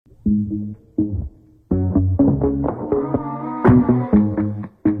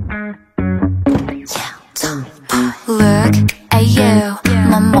Look at you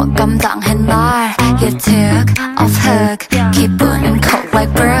넌 못 감당해 날 You took off hook 기분은 cold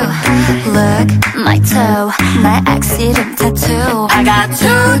like brew Look my toe 내 ex 이름 tattoo I got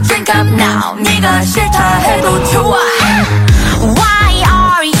to drink up now 네가 싫다 해도 좋아 Why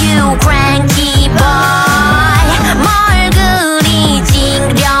are you cranky boy 뭘 그리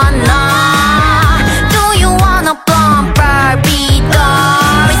찡그려놔 Do you wanna bump Barbie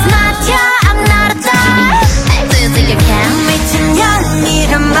doll It's not ya I'm not a doll You can't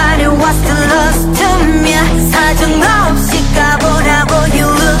미친년이란 말이 what's the loss to me 사정없이 가보라고 you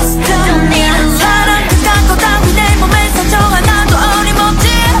lose to me 사랑 그딴 거 따위 내 몸에 상처가 나도 어림없지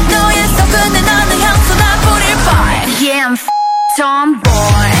너의 속근데 나는 향수 나 뿌릴 boy Yeah I'm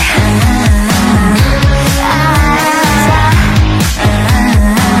tomboy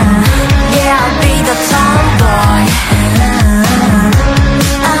Yeah I'll be the tomboy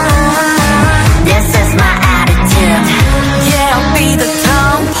This is my attitude Yeah I'll be the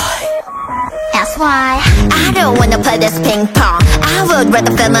tomboy That's why I don't wanna play this ping pong I would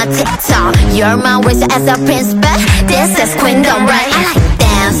rather film a TikTok You're my wish as a prince but this is queendom right I like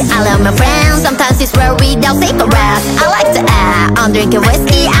dance, I love my friends Sometimes it's where we don't cigarettes I like to act, I'm drinking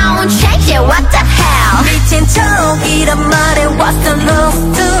whiskey I won't change it, what the hell 미친 척이란 말에 what's the loss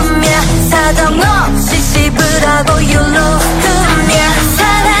to me 사정없이 씹으라고 you lose to me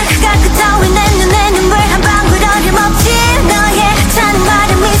사랑가 그 따위 내 눈에 눈물 한 방울 어림없지 너의 차는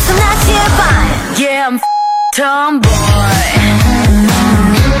말에 미소 나 제발 Yeah I'm tomboy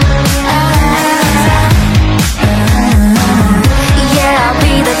Yeah I'll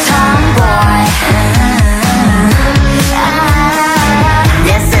be the tomboy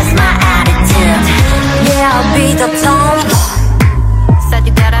This is my attitude Yeah I'll be the tomboy Said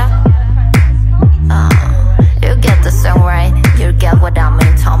you get it? You get the song right You get what I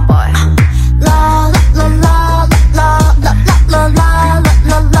mean tomboy La la la la la la la la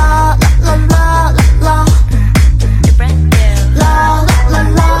la la la la la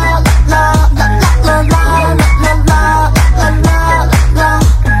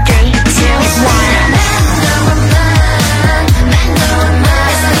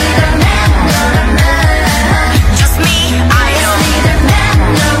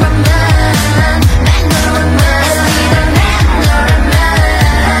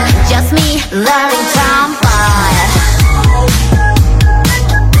Loving tomboy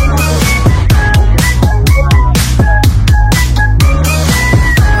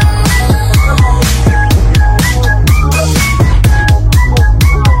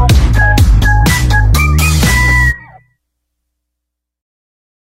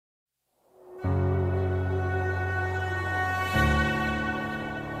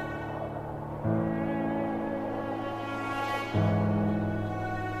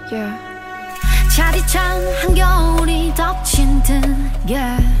Yeah. 차디찬 한겨울이 덮친 듯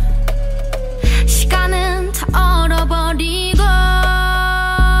yeah. 시간은 다 얼어버리고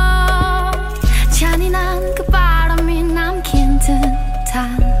잔인한 그 바람이 남긴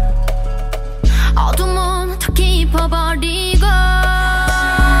듯한 어둠은 더 깊어버리고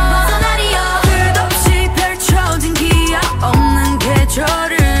벗어나리요 끝없이 펼쳐진 기약 없는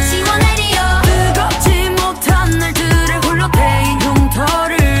계절을 지워내리요 뜨겁지 못한 날들의 홀로 데인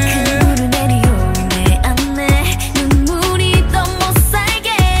흉터를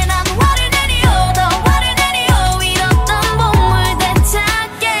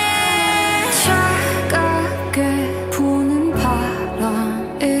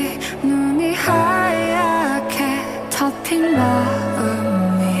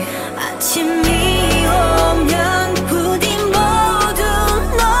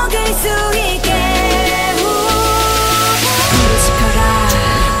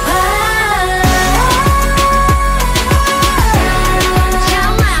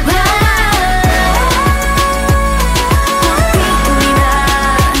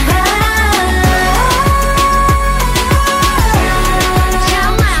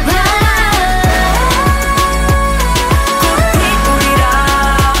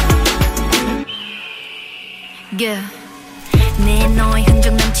내 너의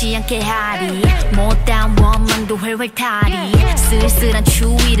흔적 남지 않게 하리 못다운 원망도 활활타리 쓸쓸한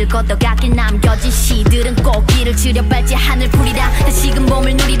추위를 걷어가길 남겨진 시들은 꽃길을 지려발지 하늘풀이라 다시금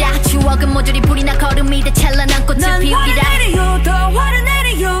봄을 누리라 추억은 모조리 불이 나 걸음이 다 찬란한 꽃을 피우리라 난 화를 내리요 더 화를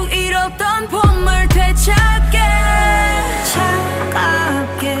내리요 잃었던 봄을 되찾게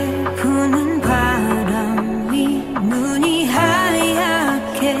차갑게 부는 바람이 눈이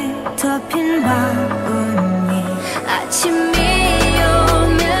하얗게 덮인 마음이 아침이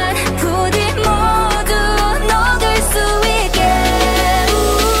오면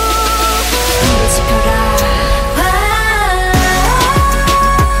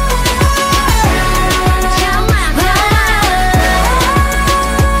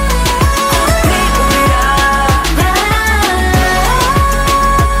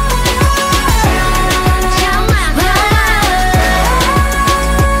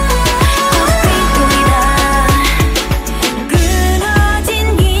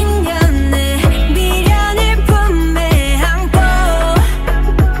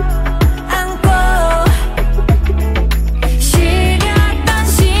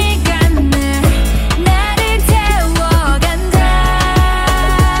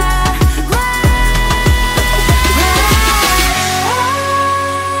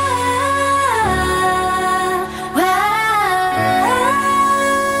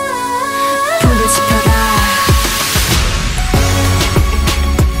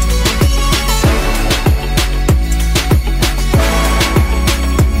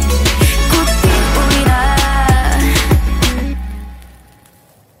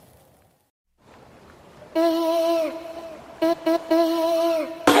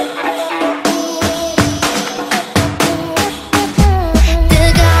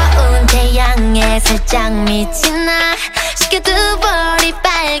미친 나 시켜두 볼이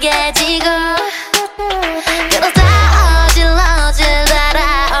빨개지고 그러다 어질러질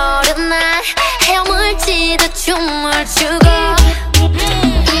달아오른 날 헤어물지도 춤을 추고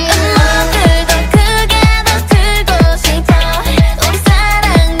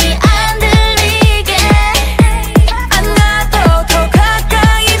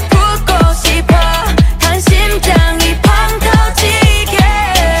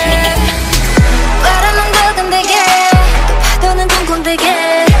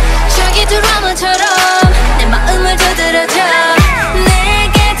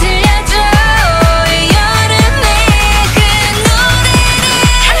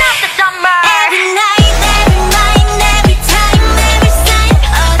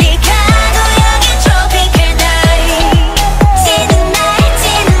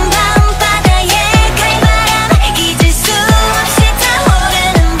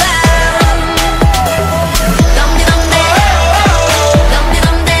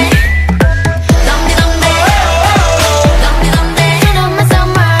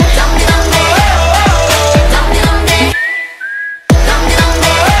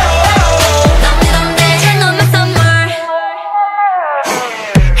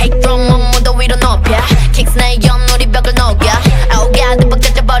킥스나의 연우리 벽을 녹여 아우가 듬뿍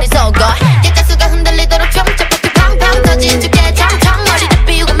젖어버린 속어 뒷가수가 흔들리도록 춤춰 팡팡 터진 주제 청청 머리를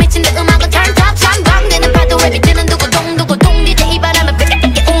비우고 미친 듯 음악은 turn top 전방되는 파도에 비치는 두고동 DJ 이 바람을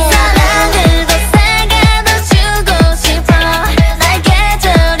뺏게 사랑을 더 세게 더 주고 싶어 날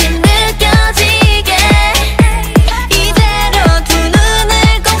계절이 느껴지게 이대로 두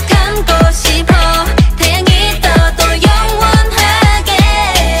눈을 꼭 감고 싶어 태양이 떠도 영원하게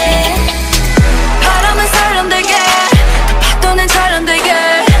바람은 설렁되게 파도는 잘안되게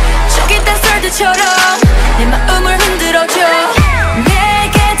저기 댄서들처럼 내 마음을 흔들어줘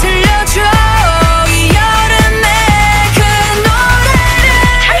내게 들려줘 이 여름의 그 노래를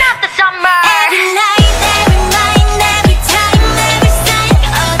Turn up the summer Every night, every night, every time, every sign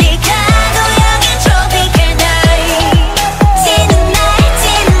어디 가도 여긴 tropical night 지는 날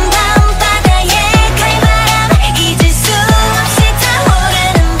지는 밤 바다에 칼바람 잊을 수 없이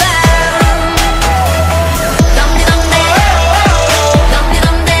타오르는 밤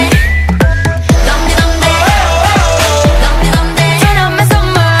Turn on my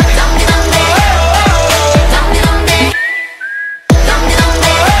summer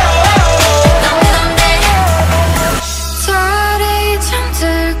달이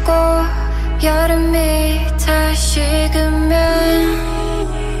잠들고 여름이 다시 그면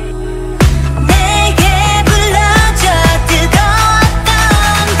내게 불러줘 뜨거웠던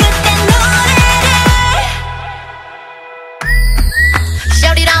그때 노래를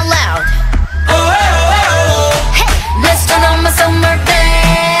Shout it out loud Hey, let's turn on my summer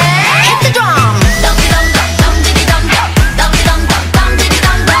band Hit the drum Dum-di-dum-dum, dum-di-di-dum-dum Dum-di-dum-dum,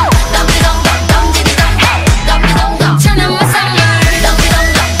 dum-di-di-dum-dum Dum-di-dum-dum, dum-di-di-dum Hey, dum-di-dum-dum Turn on my summer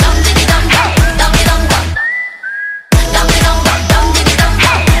Dum-di-dum-dum, dum-di-di-dum-dum Dum-di-dum-dum Dum-di-dum-dum, dum-di-di-dum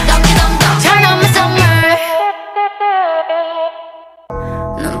Hey, dum-di-dum-dum Turn on my summer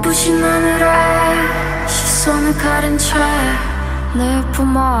눈부신 하늘에 시선을 가린 채 내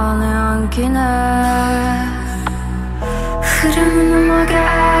품 안에 안기네 흐르는 음악에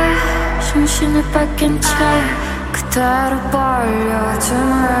정신을 뺏긴 채 그대로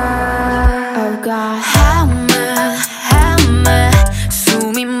벌려주네 Oh God Help me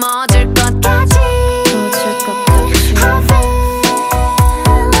숨이 멎을 것까지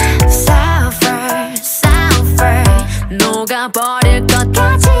I feel suffer 녹아버릴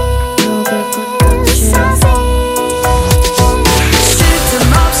것까지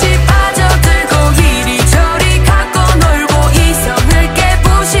쓸틈없이 빠져들고 이리저리 갖고 놀고 이성을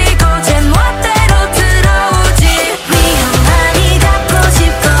깨부시고 제 멋대로 들어오지 위험하니 갚고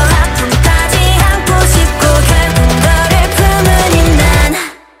싶고 아픔까지 안고 싶고 결국 너를 품으니 난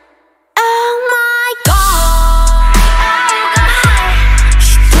Oh my God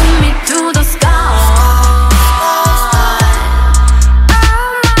She took me to the sky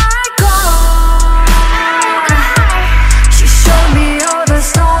Oh my God She showed me all the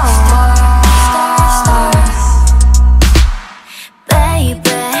stars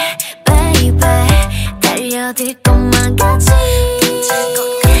Baby 달려들 것만 같이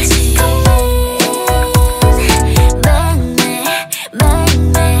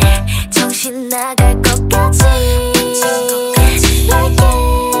매일매일 정신 나갈 것 같이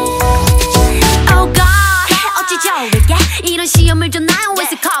Oh God 어찌 저에게 이런 시험을 줬나요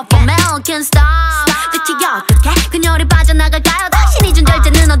Is it called for man can't stop 대체 어떻게 그녀를 빠져나갈까요 당신이 준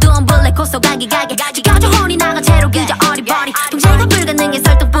절제는 어두운 블랙홀 속 가게 지겨져 혼이 나간 채로 그저 어리버리 통제가 불가능해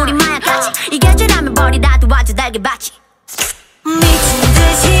설득 뿌린 마약까지 이게 죄라면 버리라 도와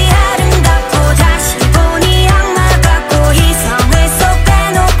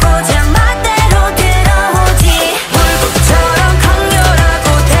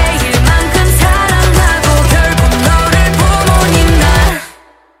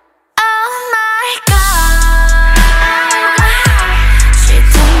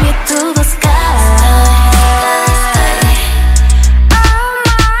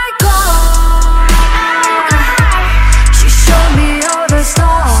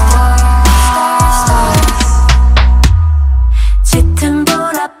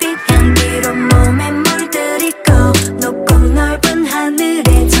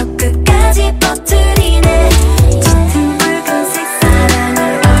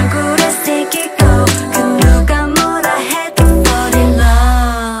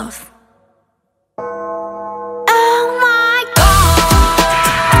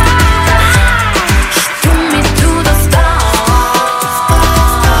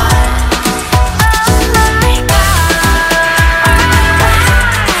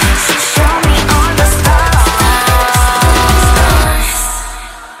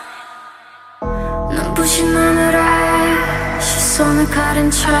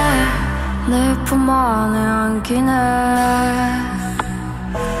내 품 안에 안기네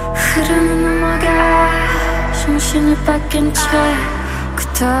흐르는 음악에 정신을 뺏긴 채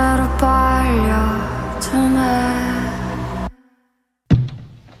그대로 빨려드네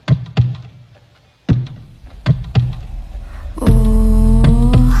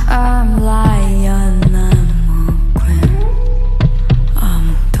I'm lion, I'm a queen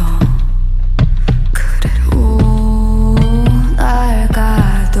아무도 그래 날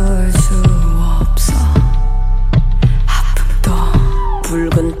가둘 수 없어 아픔도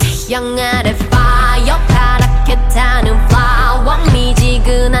붉은 태양 아래 fire 파랗게 타는 flower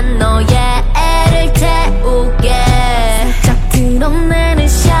미지근한 너의 애를 태우게 슬쩍 드러내는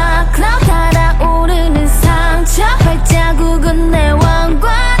샤 클라우드 달아오르는 상처 발자국은 내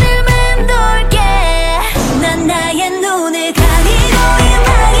왕관을 맴돌게 난 나의 눈을 가리고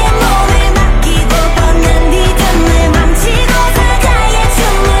음악에 몸을 맡기고 뻗는 리듬을 망치고 사자의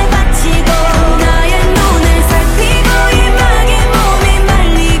춤을 바치고 나의 눈을 살피고 음악에 몸이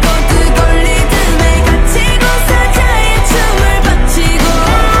말리고 뜨거운 리듬에 갇히고 사자의 춤을 바치고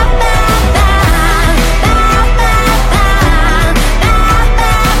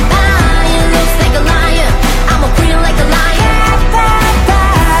It looks like a lion I'm a queen like a lion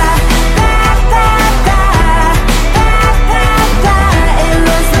It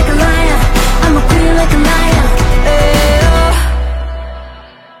looks like a lion I'm a queen like a lion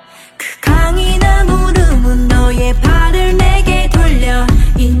그 강인한 울음은 너의 발을 내게 돌려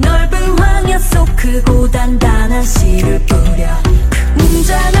이 넓은 황야 속 크고 단단한 씨를 뿌려 그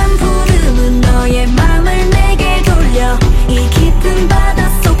웅장한 부름은 너의 맘을 내게 돌려 이 깊은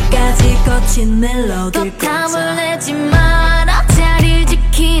바닷속까지 거친 멜로디를 또 탐을 내지 마라 자리를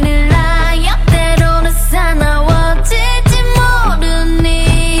지키는 라이언 때로는 사나워질지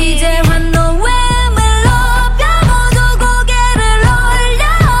모르니 이제와 너의 멜로디 모두 고개를 올려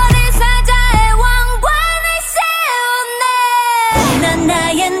어린 사자의 왕관을 세우네 난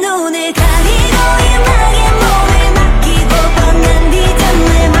나의 눈을 가리고 음악에 몸을 맡기고 뻗는 리듬을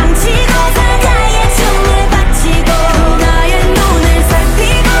망치고 사자의 춤을 바치고 나의 눈을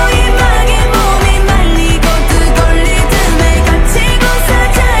살피고 음악에 몸이 말리고 뜨거운 리듬에 갇히고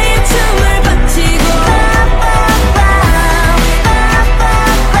사자의 춤을 바치고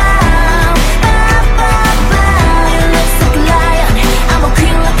It looks like a lion I'm a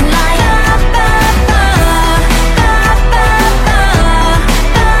queen like a lion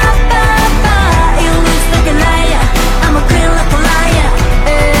It looks like a lion I'm a queen like a lion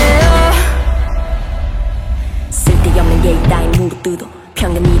쓸데없는 예의 따윈 무릎뜯어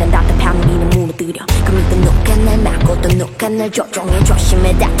평균이란 답답함 우리는 무너뜨려 그 믿음 누가 날 막고 또 누가 날 조종해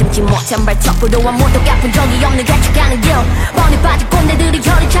조심해 다듬지 못한 발톱으로 아무도 갚은 적이 없는 개척하는 길 뻔히 빠진 꼰대들이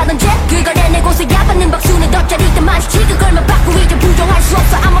혀를 차던지 그걸 해내고서 야받는 박수는 덧자리 때 마주치 그걸만 받고 이제 부정할 수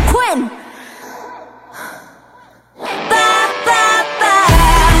없어 I'm a queen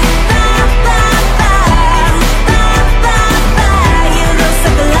You look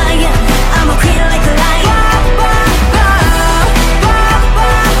like a lion I'm a queen like a lion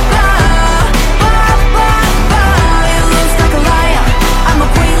You look like a lion I'm a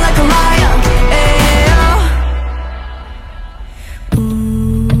queen like a lion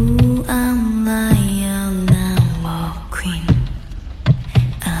Ooh, I'm lion, I'm a queen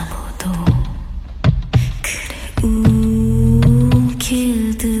아무도 그래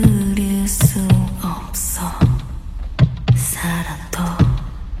길들일 수 없어 살아도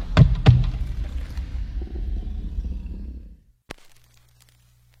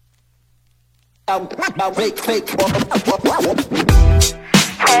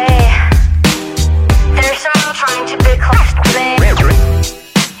Hey, there's someone trying to be close to me.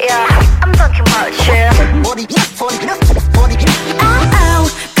 Yeah, I'm talking about you. Oh,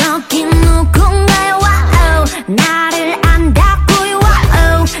 거기 누군가요? 와우, 나를 안다고요?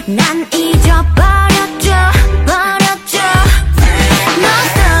 와우, 난 잊어버렸죠, 버렸죠.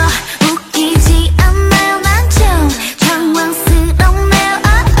 너도 웃기지 않나요? 난 좀 당황스럽네요.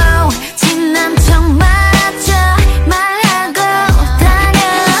 지난 척 말하죠, 말하고 다녀.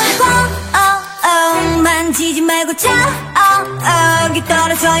 만지지 말고 저기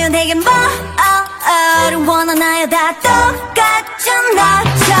떨어져요 내게 뭐를 원하나요 다 똑같죠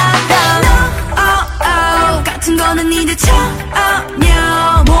너처럼 같은 거는 이제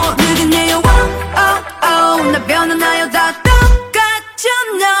전혀 모르겠네요 나 변하나요 다 똑같죠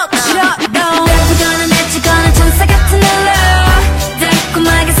너처럼 내보거나 내치거나 천사 같은 일로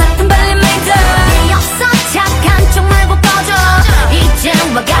달콤하게 사탕 발린 맹들 없어 착한 척 말고 꺼져 이젠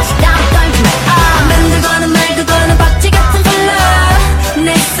와가시 땀 떨지 마 만들거나 말거나 박쥐 같은 컬러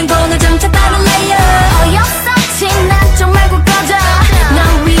내 성공을 점차 따로 레이어 어이없어 친한 척 말고 꺼져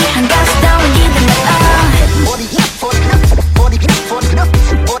널 위한 가시 땀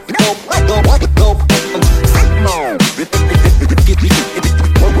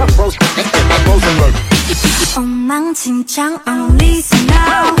장 어울리세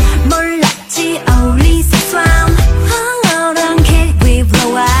now 몰랐지 어울리세 swam 황홀한 길 we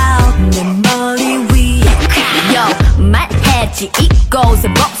blow out 내 머리 위에 Yo 말했지 이곳에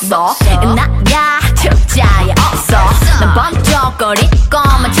벗어 나야 특자에 없어 난 번쩍거릴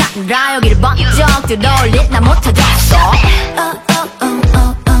것만 찾느라 여기를 번쩍 들어올릴 나 못하겠어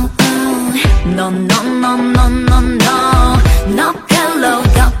No no no no no no 너 별로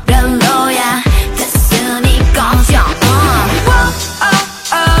너 별로야 됐으니 꺼져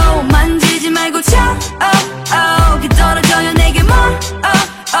만지지 말고 쳐 그 떨어져요 내게 뭘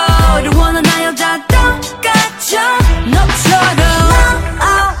를 원한 나 여자 똑같죠 너처럼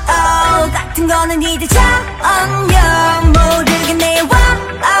같은 거는 이제 전혀 모르겠네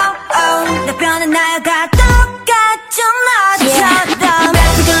나 변한 나 여자 똑같죠 너처럼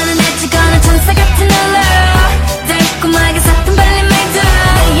뱉거나 내치거나 천사 같은 널로 달콤하게 샀던 발림메이드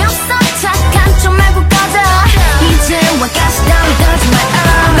없어 착한 척 말고 꺼져 이제와 가시 따위 떨지 마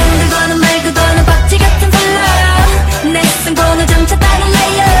만들거나 말거나 박쥐 같은 컬러 내 상고는 점차 다른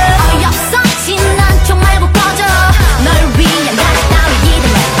레이어 어이없어 진한 척 말고 꺼져 널 위한 가시 따위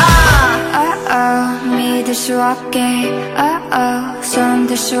이름에 믿을 수 없게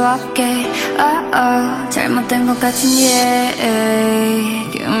손들 수 없게 잘못된 것 같은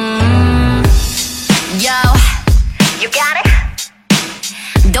얘기 Yo, you got it?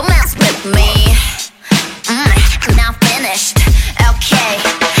 Don't mess with me. Now finished. Okay,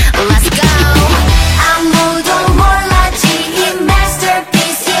 let's go. 아무도 몰랐지 이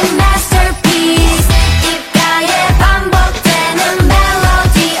masterpiece 이 masterpiece 입가에 반복되는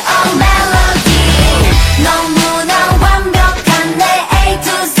멜로디 oh melody 너무나 완벽한 내 A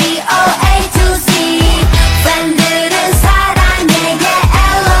to Z oh A to Z 팬들은 사랑해 yeah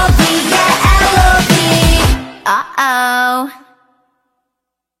L.O.V yeah L.O.V Uh-oh.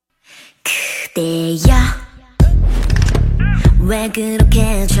 그대여 왜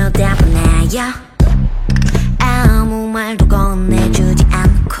그렇게 쳐다보나요 아무 말도 건네주지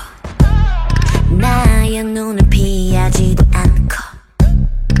않고 나의 눈을 피하지도 않고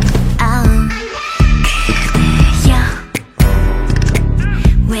그대여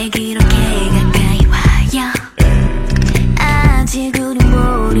왜 그렇게 가까이 와요 아직 우리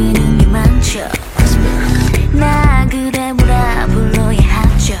모르는 게 많죠 나 그대 뭐라 불러야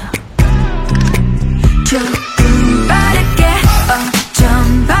하죠 조금 빠르게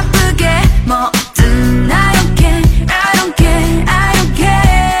좀 바쁘게 뭐든 I don't care I don't care I don't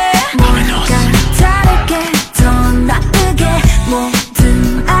care 뭔가 다르게 더 나쁘게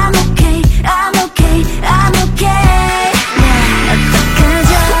뭐든 I'm okay I'm okay I'm okay 나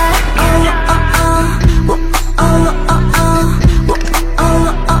어떡하죠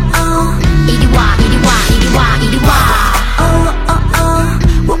이리 와 이리 와 이리 와 이리 와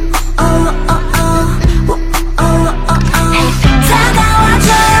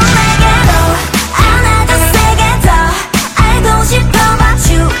다가와줘요 내게로 안아줘 세게 더 알고 싶어 about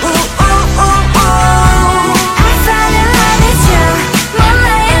you I fell in love with you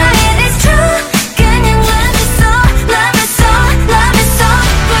몰라요 it is true 그냥 love it so love it so love it so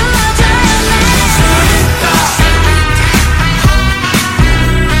불러줘요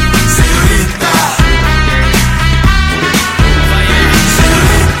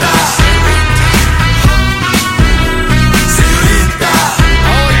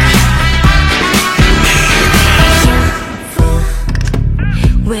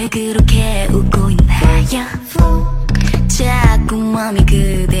왜 그렇게 웃고 있나요 자꾸 마음이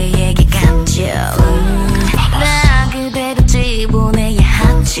그대에게 갔죠 나 그대로 집어내야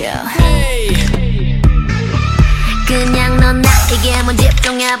하죠 그냥 넌 나에게만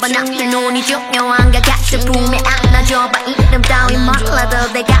집중해봐 난 눈이 중요한 것 같아 품에 안아줘봐 이름 따위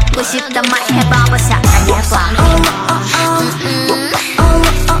몰라도 내가 갖고 싶단 말 해봐봐 사랑해봐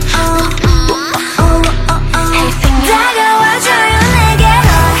다가와줘요 내게로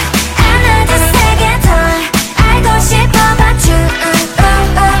안아줘 세게 더 알고 싶어 about you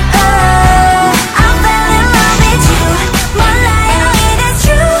I fell in love with you 몰라요 it is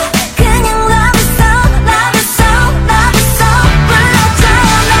true 그냥 love it so love it so love it so 불러줘요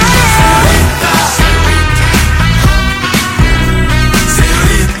나를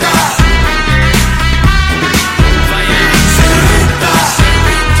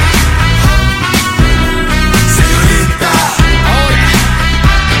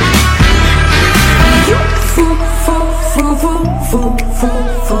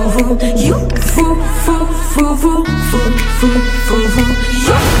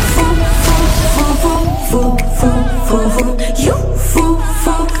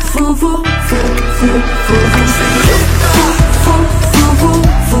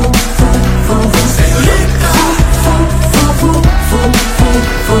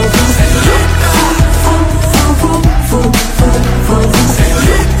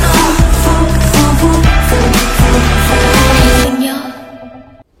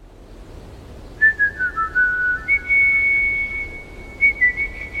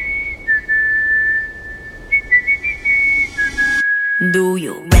Do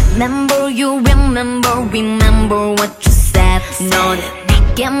you remember, remember what you said. 너는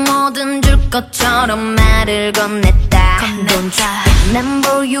내게 뭐든 줄 것처럼 말을 건넸다. Don't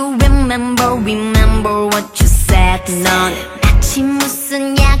you remember what you said. 너는 마치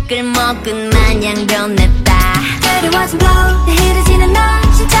무슨 약을 먹은 마냥 변했다. Dirty watch blow 내 흐르지는 너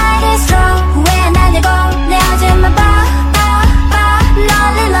심장이 slow 후회 안 하냐고 내 어제만 봐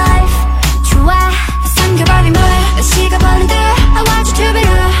lonely life 좋아 삼켜버린 물 식어버린 듯 I want you to be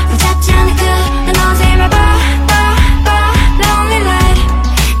real 붙잡지 않을 끝난 어제만 봐 lonely life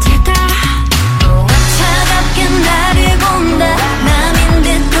될까 차갑게 나를 본다 남인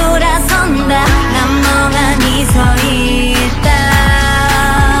듯 돌아선다 난 멍하니 서 있다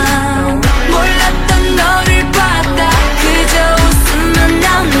몰랐던 너를 봤다 그저 웃음만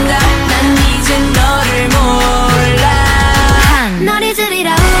나온다 난 이제 너를 몰라 널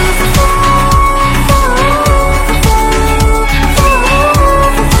잊으리라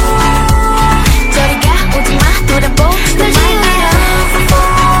저리가 오지마 돌아보지 널 지우리라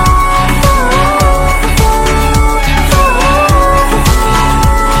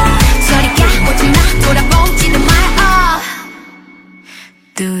저리가 오지마 돌아보지도 마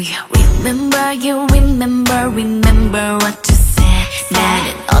Do you remember what you said.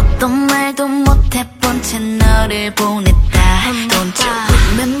 나는 어떤 말도 못해본 채 너를 보냈다. Don't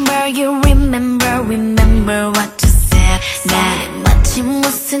you remember what you said. 나는 마치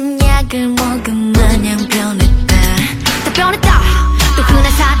무슨 약을 먹은 마냥 변했다. 다 변했다. 또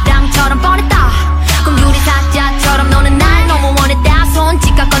흔한 사람처럼 뻔했다. 공유리 사자처럼 너는 날 너무 원했다.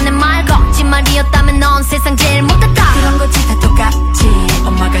 손짓과 건넨 말 거짓말이었다면 넌 세상 제일 못했다. 그런 거지 다 똑같지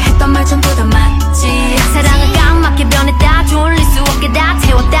엄마가 했던 말 전부 다 맞지 사랑을 까맣게 변했다. 졸릴 수 없게 다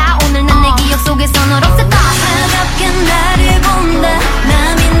태웠다. 오늘 난 내 기억 속에서 널 없앴다. 차갑게 나를 본다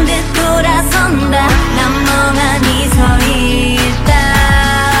남인 듯 돌아선다 난 멍하니 서 있다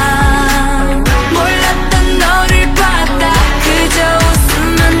몰랐던 너를 봤다 그저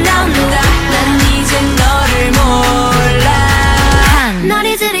웃음만 나온다 난 이제 너를 몰라 널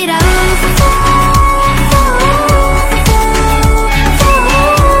잊으리라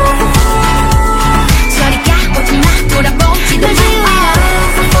저리가 오지마 돌아보지도 마.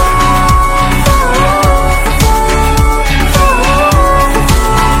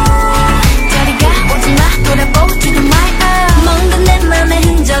 저리가 오지마 돌아보지도 마 멍든 내 맘의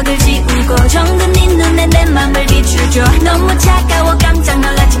흔적을 지우고 정든 네 눈에 내 맘을 비추줘 너무 차가워 깜짝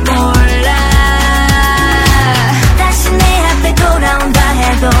놀랄지 몰라 다시 내 앞에 돌아온다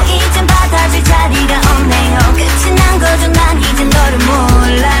해도 이젠 받아줄 자리가 없네요 끝이 난 거죠 난 이젠 너를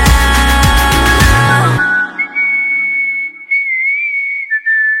몰라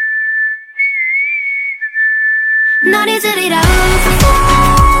널 잊으리라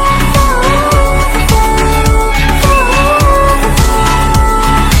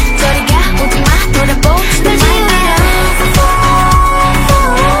저리가 오지마 돌아보지 널 지우리라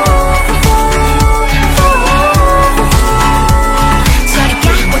저리가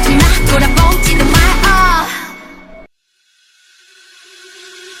오지마 돌아보지도 마.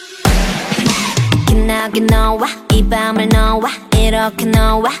 기나게 너와 이 밤을 너와 이렇게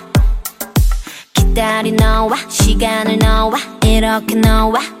너와 기다린 너와 시간을 너와 이렇게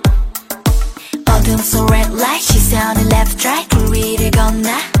너와 어둠 속 red light 시선을 left right 불 위를 건너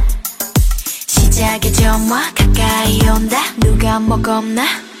시작의 점화 가까이 온다 누가 뭐 겁나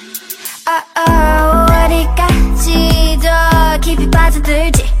어디까지 더 깊이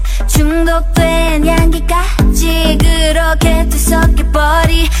빠져들지 중독된 향기까지 그렇게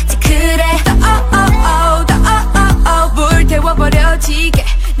뒤섞여버리지 그래 더 불태워버려지게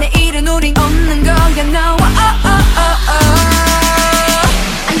내일은 우린 없는 거야 너와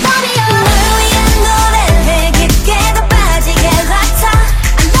I love you 널 위한 노래를 깊게 더 빠지게 락타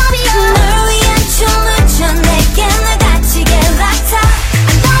I love you 널 위한 춤을 춰 내게 널 다치게 락타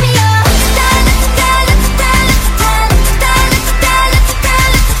I love you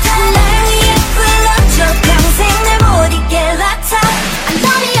날 위해 불러줘 평생 날 못 잊게 락타 I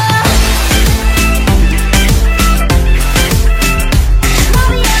love you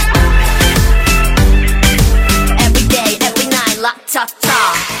Every day every night 락타타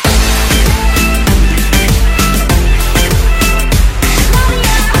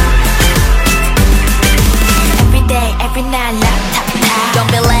Every day every night 락타타 Don't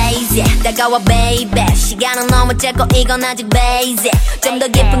be lazy 다가와 baby 시간은 너무 짧고 이건 아직 basic 좀 더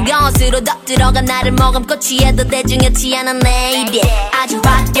깊은 것으로 더 들어가 나를 머금고 취해도 대중이었지 않아 내일이 아주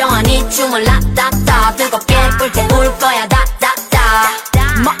화려한 이 춤을 라따따 뜨겁게 불태울 거야 다다다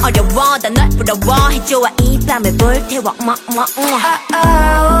뭐 어려워 다 널 부러워 해줘야 이 밤을 불태워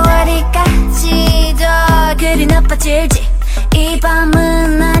어디까지 더 그리 나빠질지 이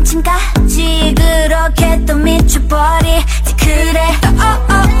밤은 아침까지 그렇게 또 미쳐버리지 그래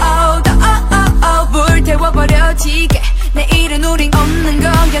불태워버려지게 내일은 우린 없는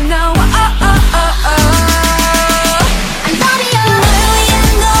거야 너와 I love you 널 위한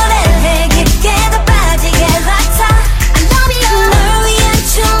노래를 깊게 더 빠지게 락타 I love you 널 위한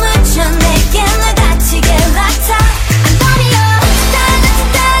춤을 춰 내게 날 다치게 락타 I love you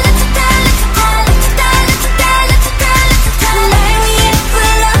날 위해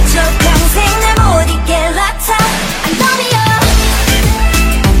불러줘 평생 날 못 잊게 락타 I love you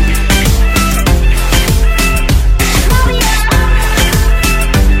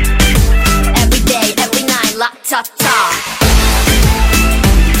Every day, every night, 락타타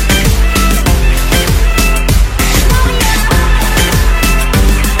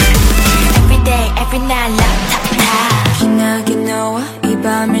Every day, every night, 락타타 기나게 너와 이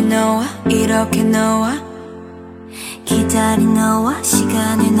밤을 너와 이렇게 너와 기다린 너와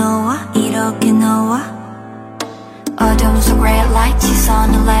시간을 너와 이렇게 너와 어둠 속 red light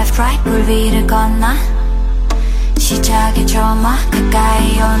시선을 left right 불 위를 건너 시작의 드라마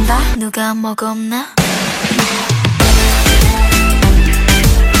가까이 온다 누가 먹었나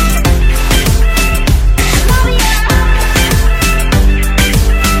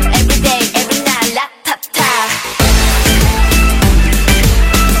Every day, every night, 락타타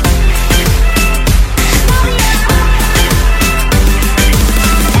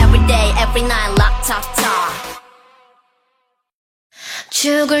Every day, every night, 락타타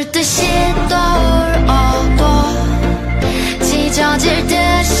죽을 듯이 떠올어도 찢어질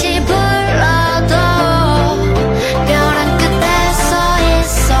듯이 불러도 벼랑 끝에 서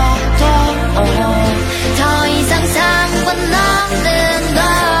있어도 더 이상 상관없는 널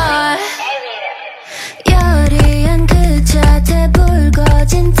여리한 그 자태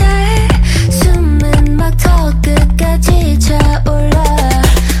붉어진 달 숨은 막 더 끝까지 차올라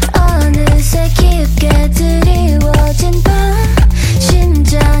어느새 깊게 드리워진 밤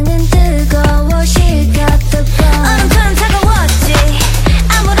심장은 뜨거워 She got the bomb 얼음처럼 차가웠지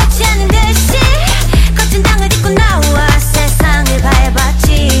아무렇지 않은 듯이 거친 땅을 딛고 나와 세상을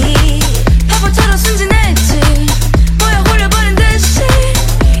밟았지 바보처럼 순진했지 보여 홀려버린 듯이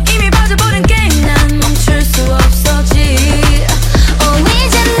이미 빠져버린 게임 난 멈출 수 없었지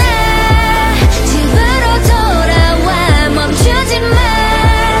이제 내 집으로 돌아와 멈추지 마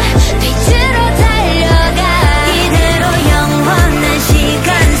뒤로 달려가 이대로 영원한 시간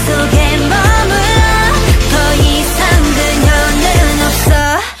속에 머물러 더 이상 그녀는 없어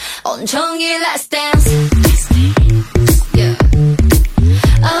온종일 Let's dance yeah.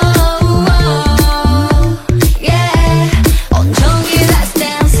 Oh, yeah. 온종일 Let's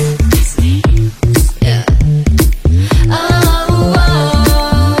dance yeah. Oh,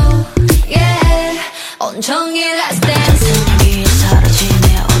 yeah. 온종일 Let's dance 여기에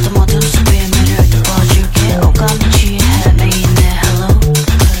사라지네 어둠 속 비밀을 덮어줄게 오감에 취해 매일내 hello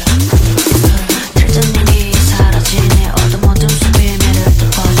들뜬 여기에 사라지네 어둠 속 비밀을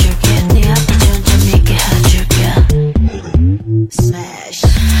덮어줄게 네 앞에 존재 믿게 해줄게 Smash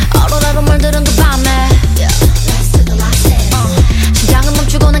어른하고 물들은 그 밤에 심장은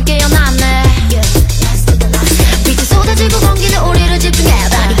멈추고 난 깨어났네 빛이 쏟아지고 공기는 우리를 집중해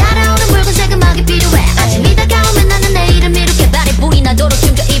밤이 달아오는 붉은색 음악이 필요해 아침이 다가오면 나는 내일을 미룰게 발이 불이 나도록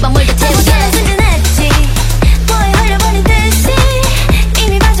춤춰 이 밤을 다 태우게 순진했지 보여 흘려버린 듯이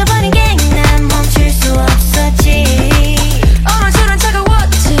이미 빠져버린 게 난 멈출 수 없었지 얼음처럼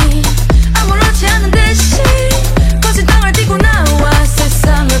차가웠지 아무렇지 않은 듯이 거친 땅을 딛고 나와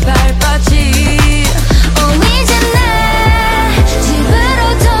세상을 밟았지 이제 내 집으로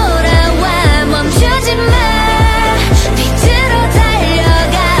돌아와 멈추지 마 뒤로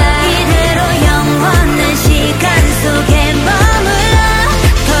달려가 이대로 영원한 시간 속에 머물러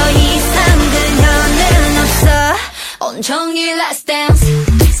더 이상 그녀는 없어 온종일 Let's dance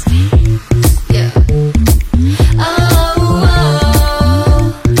yeah. Oh,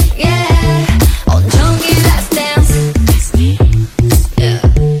 yeah. 온종일 Let's dance yeah.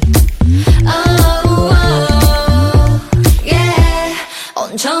 Oh, yeah.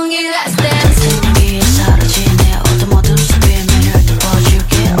 온종일 Let's dance 여기에 사라지네 어둠 속 비밀을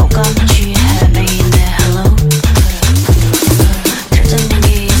덮어줄게 오감에 취해 매일내 hello 들뜬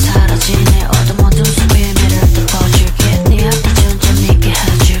여기에 사라지네 어둠 속 비밀을 덮어줄게 네 앞에 존재 믿게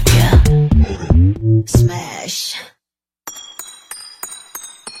해줄게 Smash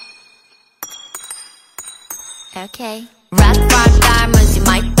Okay Red flag diamonds in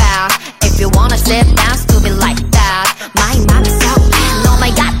my bag If you wanna sit down stupid like that My mom is so bad Oh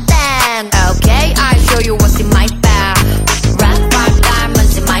my god damn Okay I'll show you what's in my bag Red flag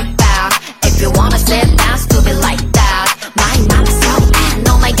diamonds in my bag If you wanna sit down stupid like that My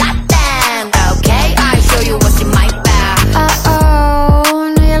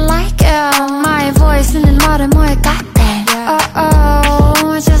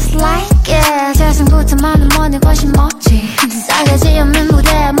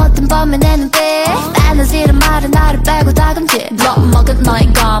같은 밤에 내 눈빛 나는 싫은 말은 나를 빼고 다금질 먹은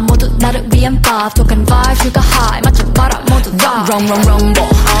너희가 모두 나를 위한 밥 독한 vibe sugar high 맞춰봐라 모두 다 Wrong wrong wrong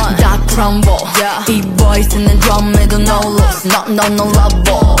ball 다 crumble 이 voice는 drum에도 no loss no love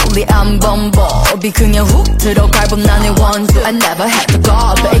ball 우리 안 범벅 비 그냥 훅 들어갈 법 나의 원수 I never had to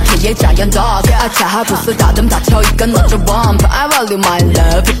go AKA giant dog 아차 부스 다듬 닫혀있건 너저 bump I value my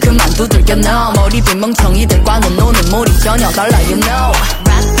love 그만 두들겨 너 머리 빈 멍청이들과는 노는 물이 전혀 달라 you know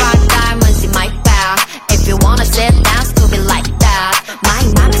Red rock diamonds in my bag If you wanna sit down stupid like that My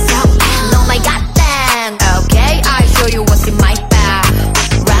mama so bad Oh my god damn Okay I'll show you what's in my bag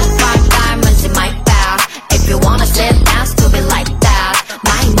Red rock diamonds in my bag If you wanna sit down stupid like that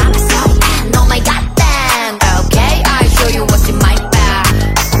My mama so bad Oh my god damn Okay I'll show you what's in my bag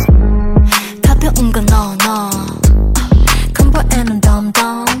가벼운 건 너 컴포에는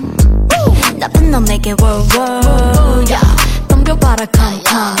덤덤 나쁜 넌 내게 world 덤벼봐라 come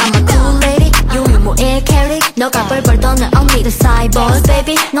I'm a cool lady 유미모의 캐리 너가 벌벌 떠는 언니들 cyborg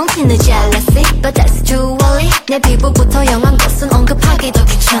baby 넘치는 jealousy but that's too early 내 피부부터 영한 것은 언급하기도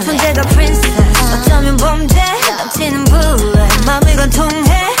귀찮아 존재가 princess 어쩌면 범죄 넘치는 bullet 마음을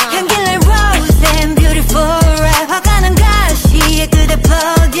관통해 향기 like rose and beautiful red 화가는 가시에 그대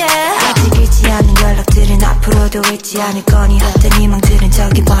plug yeah 아직 잊지 않은 연락들은 앞으로도 잊지 않을 거니 헛된 희망들은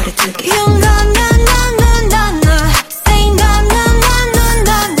저기 버려두게 You know Say no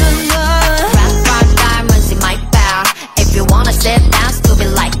Red rock diamonds in my bag If you wanna sit down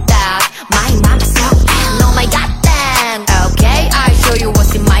stupid like that My mama so bad Oh my god damn Okay I'll show you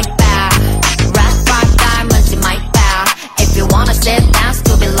what's in my bag Red rock diamonds in my bag If you wanna sit down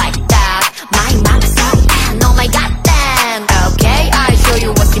stupid like that My mama so bad Oh my god damn Okay I'll show you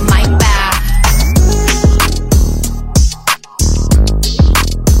what's in my bag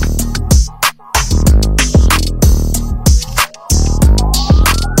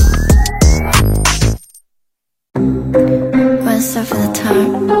Once upon a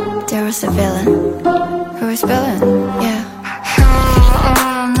time, there was a villain. Who is villain? Yeah.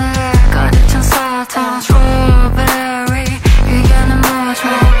 가득 사탕 strawberry 이게는 뭐죠?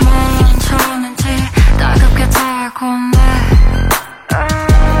 멈췄는지 따갑게 달콤해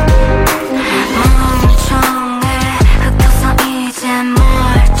멍청해 흩어서 이제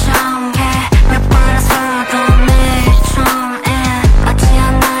멀쩡해 몇 번을 써도 매정해 맞지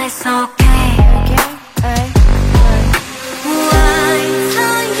않아 it's okay Why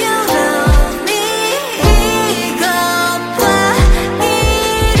don't you love me 이것봐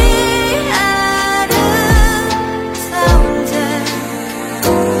일이 아름다운데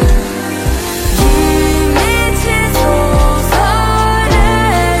이미 지소설의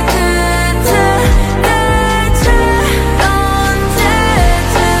끝에 대체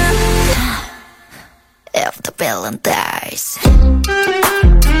언제든 If the villain dies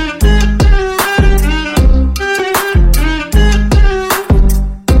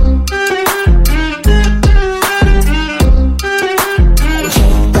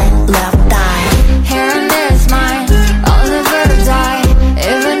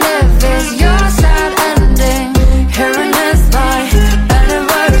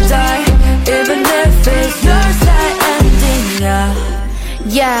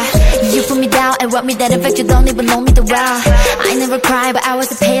Yeah, you put me down and rub me down. In fact, you don't even know me that well. I never cried, but I was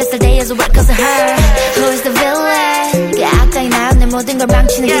the pain yesterday as well cause of her. Who is the villain? 그 악당이 나야 내 모든 걸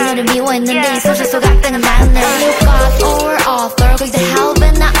망치는 그녀를 미워했는데 이 소설 속 악당은 나였네. You got over off, 결국 다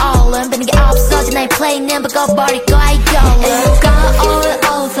helping 나 얼른 빼는 게 없어진 나의 play는 바꿔버릴 거야 이겨라. You got over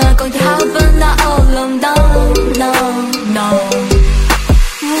off, 결국 다 helping 나 얼른 no, no, no.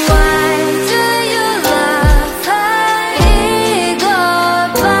 Why do you love her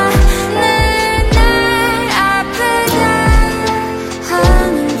이것봐 늘 날 아프게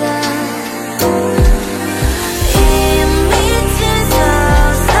하는데 이 미친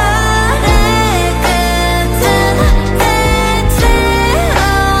소설의 끝은 대체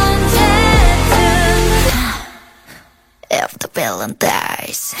언제든 If the villain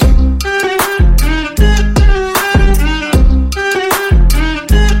dies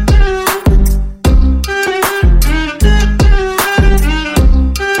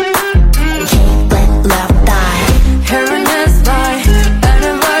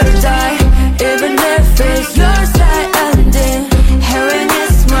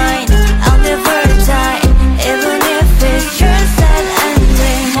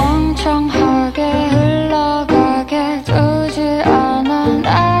멍청하게 흘러가게 두지 않아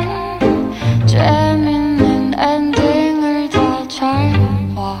날 재밌는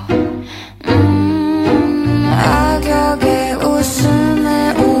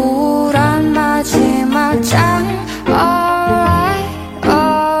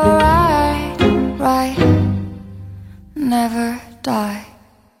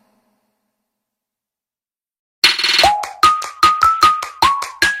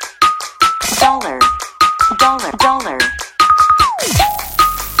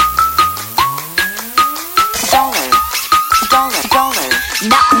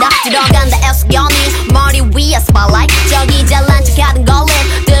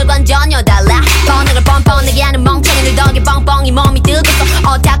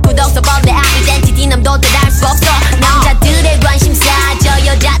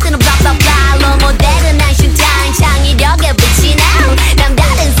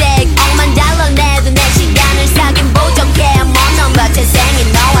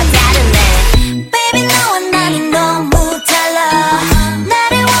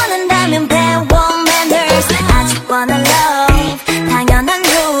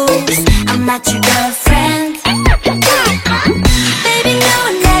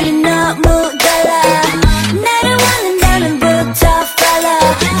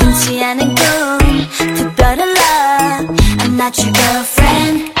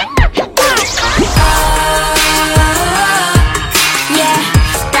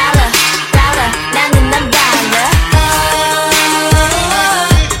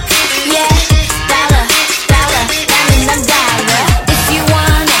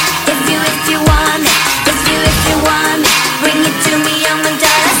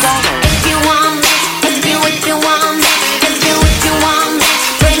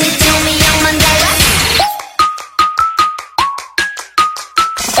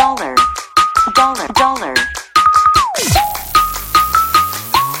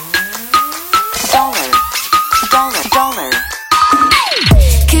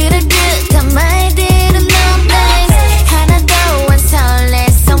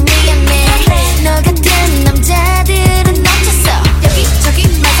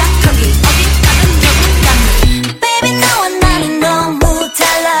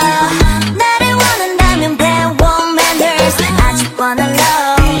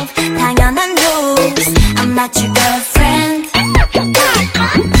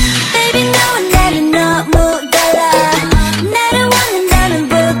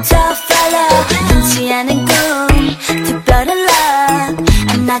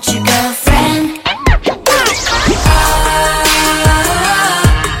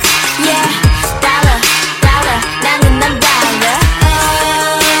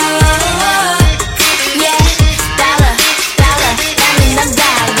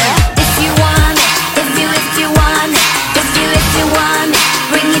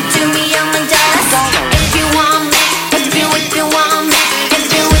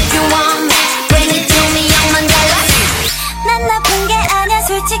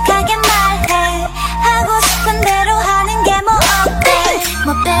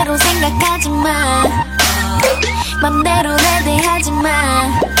하지마 맘대로 날 대하지마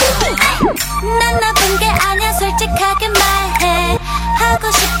난 나쁜 게 아니야 솔직하게 말해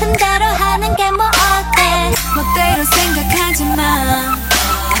하고 싶은 대로 하는 게 뭐 어때 멋대로 생각하지마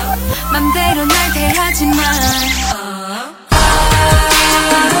맘대로 날 대하지마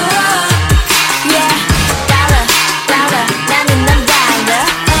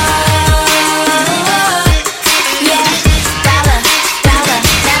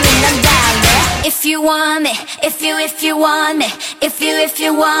If you want me, if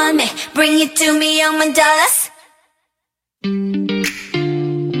you want me, bring it to me, young man, dollars.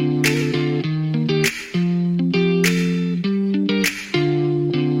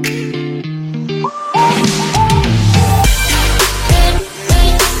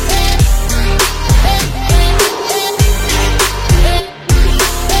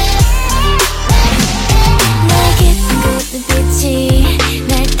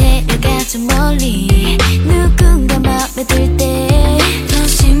 멀리 누군가 맘에 들 때 더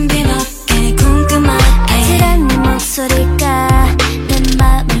신비롭게 궁금하게 아찔한 네 목소리가 내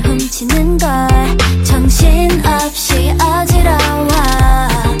맘을 훔치는걸 정신없이 어지러워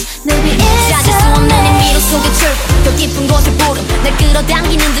Maybe it's 찾을 수 없는 이 미로 속의 출구 더 깊은 곳을 부름 날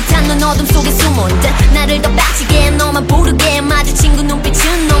끌어당기는 듯한 넌 어둠 속에 숨어있듯 나를 더 빡치게 해 너만 부르게 해 마주친 그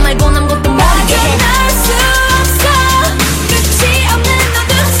눈빛은 너 말고 아무것도 모르게 해 알 수 없어 끝이 없는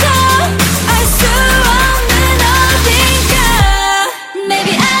어둠 속 알 수 없는 어딘가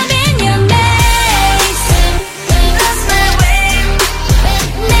Maybe I'm in your maze Lost my way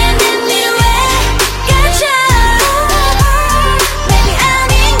내 맘을 왜 깜쳐 Maybe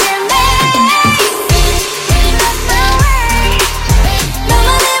I'm in your maze Lost my way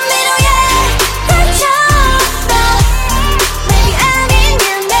너만의 미로에 갇혔어 Maybe I'm in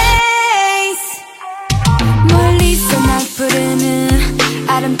your maze 멀리서 날 부르는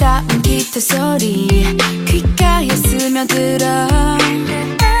아름다운 기타 소리 귓가에 스며들어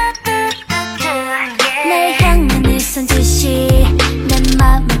날 향한 이 손짓이 내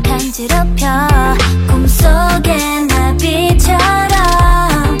맘을 간지럽혀 꿈속의 나비처럼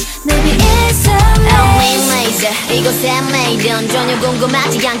Maybe it's a maze 이곳에 메이든 전혀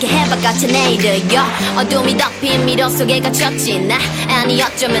궁금하지 않게 해바깥의 내일을 어둠이 덮인 미로 속에 갇혔지 나 아니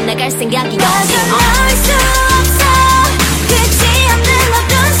어쩌면 나갈 생각이었지 빠져나올 수 없어 끝이 없는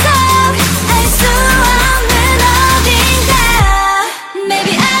어둠 속 알 수 없는 어딘가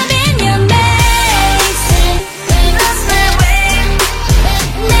Maybe I'm in your maze Lost my way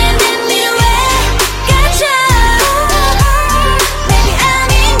내 맘을 왜 갇혀 Maybe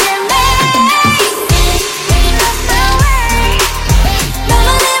I'm in your maze Lost my way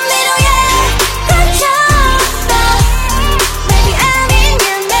너만의 미로에 갇혔어 Maybe I'm in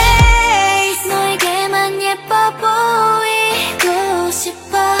your maze 너에게만 예뻐 보이고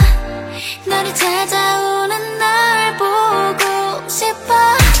싶어 너를 찾아오는 날 보고 싶어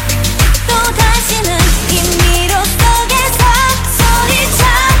또 다시는 이 미로 속에서 소리쳐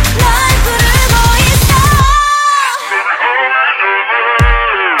널 부르고 있어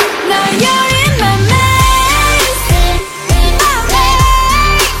Now you're in my maze My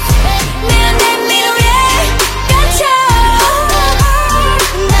maze 내 미로에 갇혀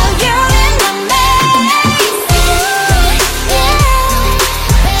Now you're in my maze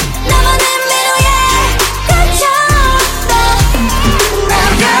나만의 미로에 갇혔어 Now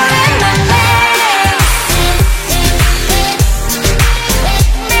you're in my maze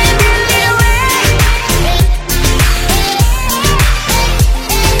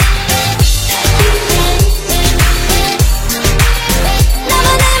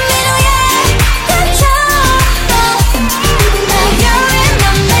나만의 미로에 갇혔어 Now you're in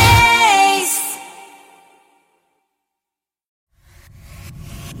my maze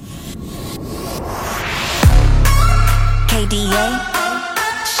KDA,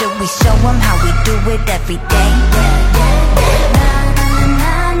 should we show them how we do it every day?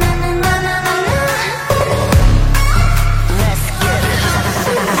 Let's get it.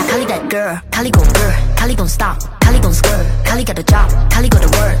 Kali that girl, Kali go girl, Kali gon' stop, Kali gon' skirt, Kali got a job, Kali got a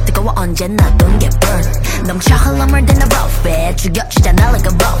word. 뜨거워 언제나 don't get burned. 넘쳐 흘러물 than a buffet, 죽여주잖아 like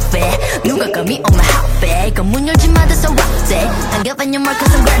a buffet. 누가 감히 on my hotbed? 그 문 열지 마, that's a rough day. I'm giving you more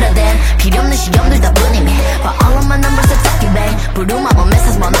cause I'm greater than. 필요 없는 시험들 다 뿐이미. But all of my numbers are talking back. 부루마법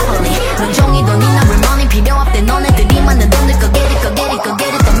메사스 monopoly. 눈종이 돈이나 real money 필요 없대. 너네들이 맞는 돈들 go get it, go get it, go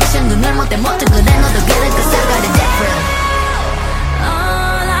get it. 더 미션 눈을 못 떼, 못해 그래 너도 get it cause I got it different.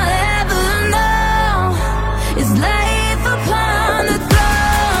 All I'll ever know is life upon the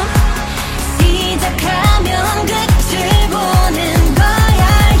throne 시작하면 끝을 보는 거야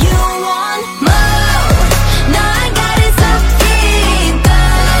You want more 널 가릴 수 있고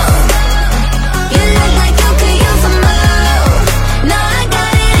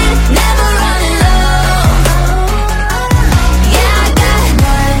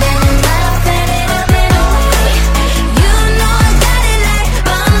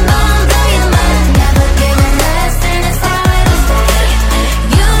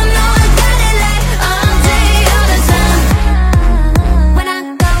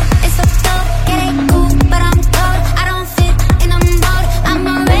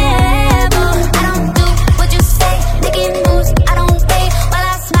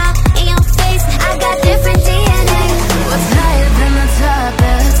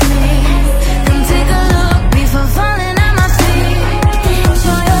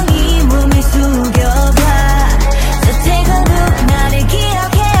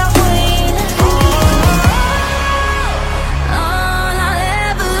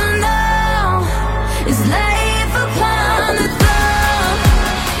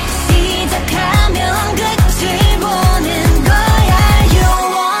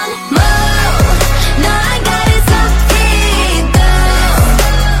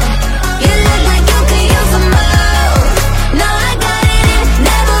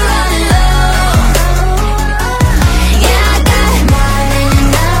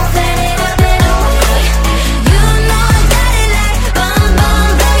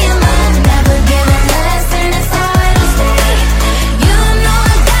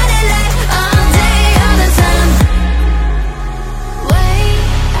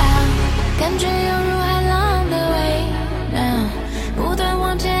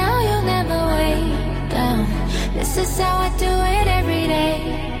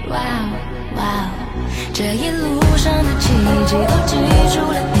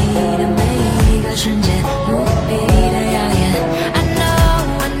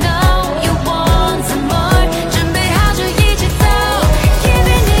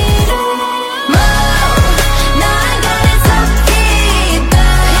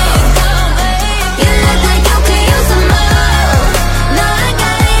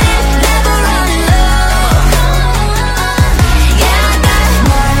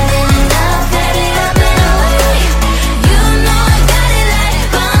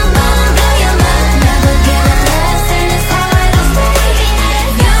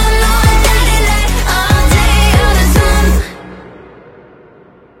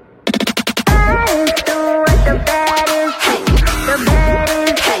baddest, the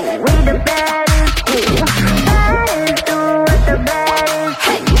baddest, we the baddest, baddest, do what the baddest,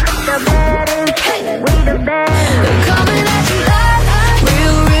 the baddest, we the baddest. Coming at you like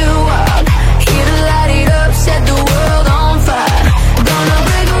real, real wild. Here to light it up, set the world on fire. Gonna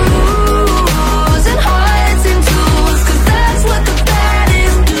break the rules and hearts in twos, 'cause that's what the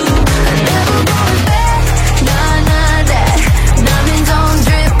baddest do. Never going back, nah, nah, that. Diamonds on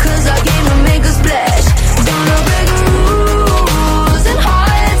drip, 'cause I came to make a splash. Gonna break the rules and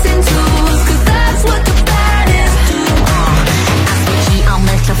hearts in twos, 'cause that's what the baddest do. I'll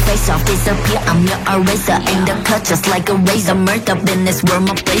mess your face off, disappear, I'm your eraser. Aim the cut just like a razor. Murder up in this world,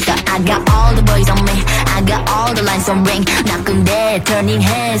 my blazer. I got all the boys on me, I got all the lines on ring. 나끈데 turning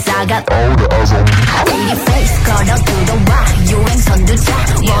heads, I got all the eyes on me. Baby face, 걸어 들어와, 유행 선두자.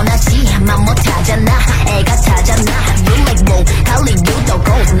 원하지만 못하잖아, 애가 타잖아. You like mo, 할리우드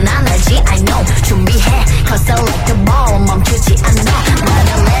gold, 난 알지, I know. 준비해, cause I like the ball, 멈추지 않아.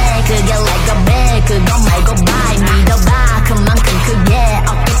 말할래, 그게 like a bag, 그거 말고 bye. 믿어봐, 그만큼 크게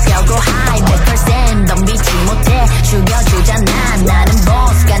어깨 펴고 high. 100% 덤비지 못해, 죽여주잖아. 나는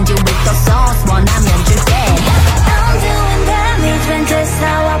boss, 간지 with the sauce, 원하면 줄게. I'm doing damage when just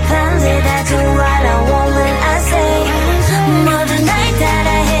how I planned it. I do what I want when I say. 모든 날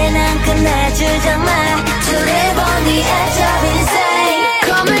따라해, 난 끝내주잖아. To live on the edge of insane.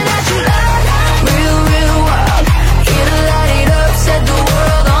 Coming at you like real, real wild. Here to light it up, set the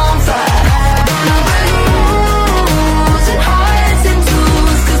world on fire. Gonna break the rules and hearts in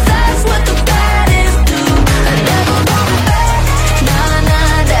twos, 'cause that's what the baddest do. Never going back, nah,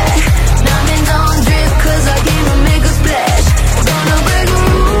 nah, that. Diamonds on drip, 'cause I came to make a splash. Gonna break the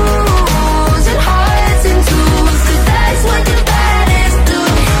rules and hearts in twos, 'cause that's what the baddest do.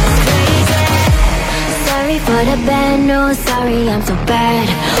 It's crazy. Sorry for the bad news, sorry I'm so bad.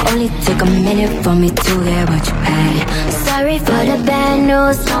 Only took a minute for me to get what you had. Sorry for the bad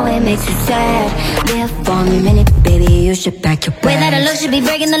news, know it makes you sad. Live for me a minute, baby, you should pack your bags. Way that I look should be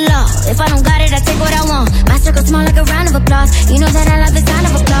breaking the law. If I don't got it, I take what I want. My circle small like a round of applause. You know that I love the sound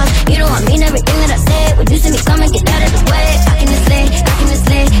of applause. You know I mean everything that I say. When you see me come and get out of the way. Back in this lane, back in this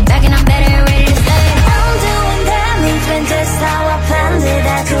lane. Back and I'm better and ready to stay. I'm doing damage when just how I planned it.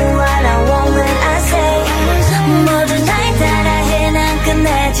 I do what I want when I say. 모든 날 따라해, 난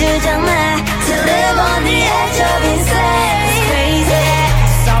끝내주잖아. To live on the edge of insane. It's crazy.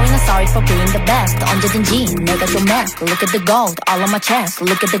 Sorry, not sorry for being the best. 언제든지 내가 좀 mess. Look at the gold, all on my chest.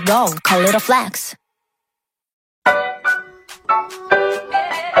 Look at the gold, call it a flex.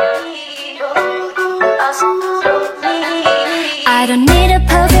 I don't need a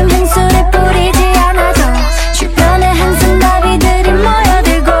perfume, 향수를 뿌리지 않아도 주변에 항상 나비들이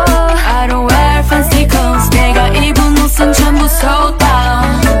모여들고 I don't wear fancy clothes. 내가 입은 옷은 전부 sold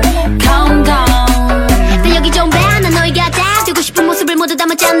down. Countdown. 근력이 좀 배, 난 너에게 다 되고 싶은 모습을 모두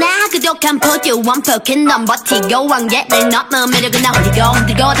담았잖아. 그독한 포즈, 완벽한 넌 버티고 왕예를 넘어 매력은 나 홀리고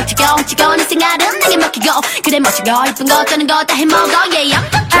흔들고 닥치고 치고 내 생활은 내게 맡기고 그래 멋지고 이쁜 거 떠는 거 다 해먹어. Yeah, I'm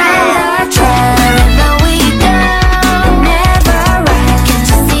the trend. I'm the trend. Wherever we go, never right. Can't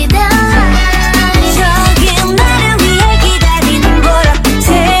you see the light? 저기 나를 위해 기다리는 보랏빛을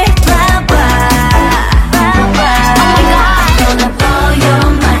봐봐. Oh my God, gonna blow your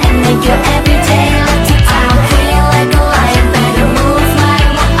mind and make your everyday like I feel like a lion. Better move like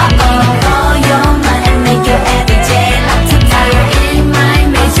blow your mind and make your everyday like you're in my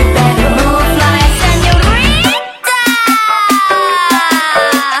maze. You better move like señorita.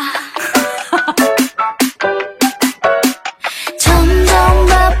 점점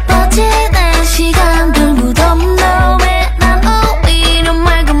바빠지는 시간들 무덤너 왜 난 오히려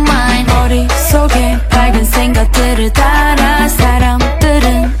맑은 mind. 머릿속에 밝은 생각들을 따라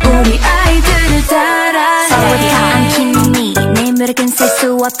사람들은 우리 아이들을 따라 I'm Kimmy 내 매력은 셀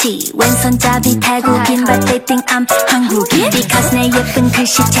수 없지 왼손잡이 태국인 but they think I'm 한국인 Because 내 예쁜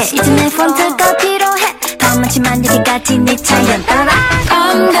글씨체 이제 내 폰트가 필요해 더 많지만 여기까지 네 차연 따라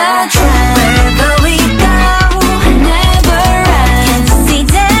I'm the trend Wherever we go never end Can't you see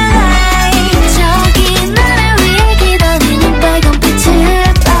the light 저기 나를 위해 기다리는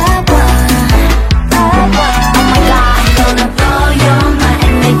빨간빛을 봐봐 Oh my God gonna blow your mind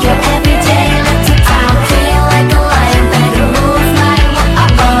and make your everyday like I feel like a lion better move like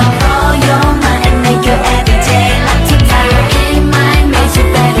blow your mind and make your everyday like you're in my maze you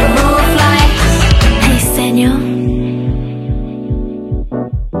better move like Hey señor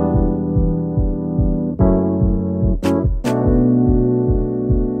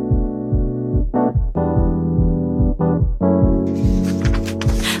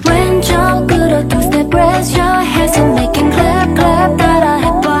왼쪽으로 two step raise your hands and make it clap clap 따라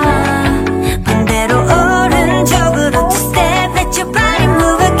해봐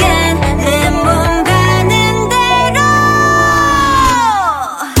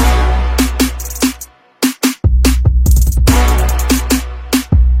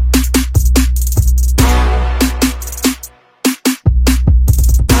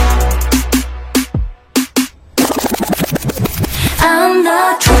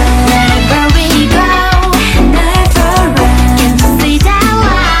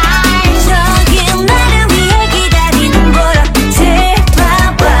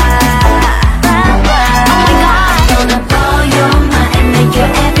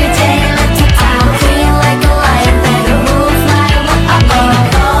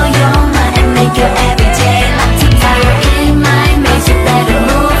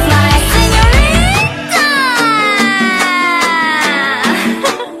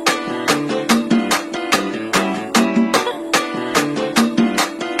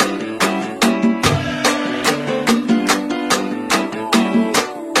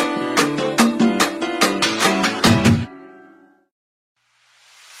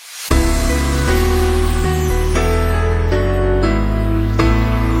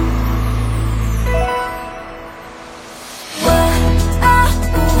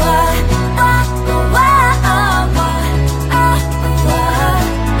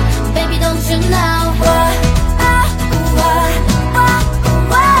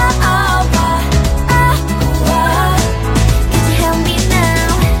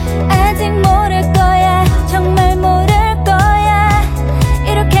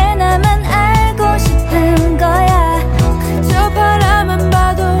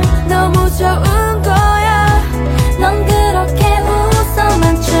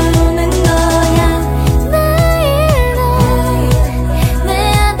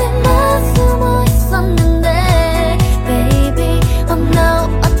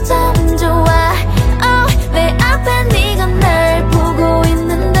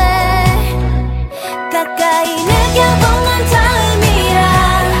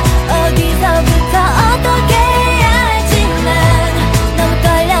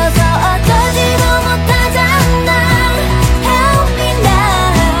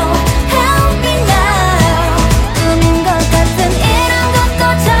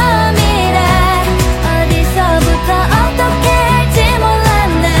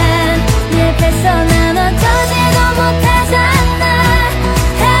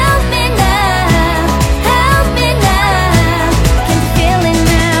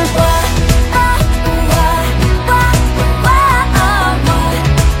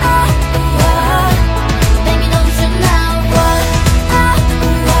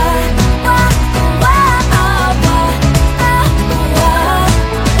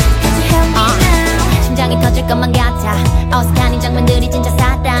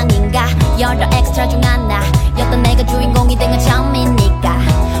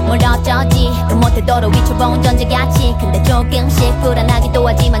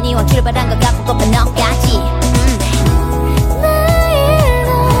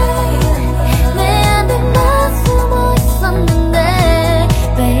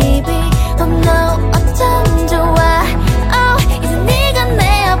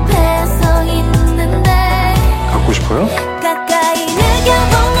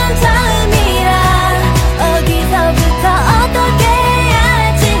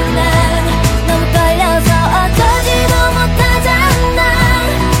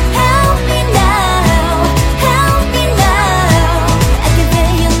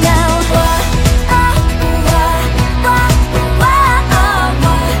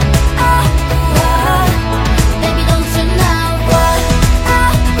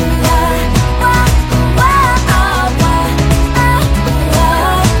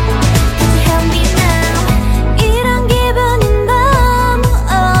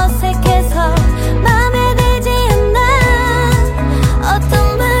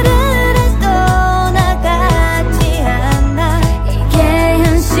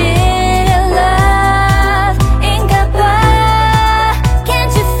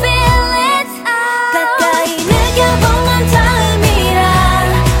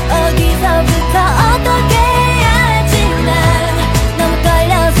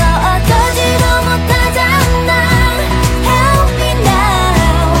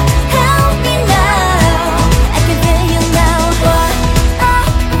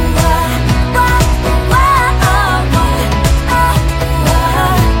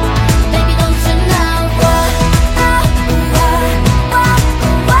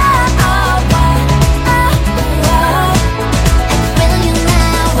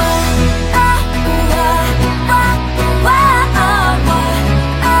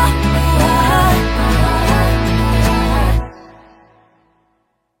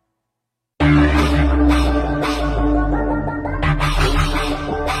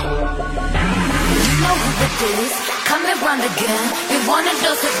wanna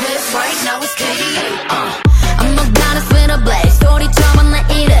do is this right now is KDA I'm a goddess with a blaze 소리처럼 내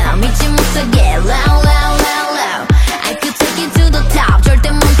이름 잊지 못하게 loud loud loud loud I could take you to the top 절대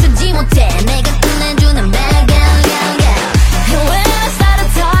멈추지 못해 내가 끝내주는 mega yeah yeah When I start to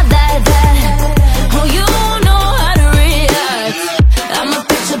talk like that Oh you know how to react I'm a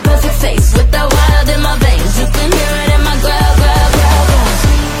picture perfect face with that wild in my veins You can hear it in my growl growl growl growl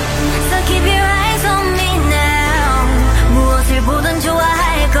So keep your eyes on me now 무엇을 보든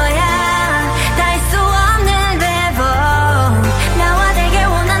좋아할 거야 다 할 수 없는 배vo 나와 되길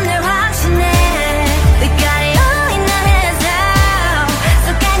원한 늘 확신해 We got it all in our hands now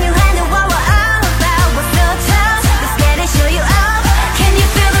So can you handle what we're all about What's so tough? Let's get it, show you up Can you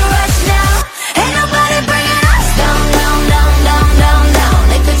feel the rush now? Ain't nobody bringing us down, down, down, down, down, down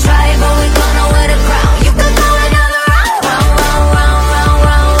They could try but we gonna wear the crown You could go another round, round, round, round, round,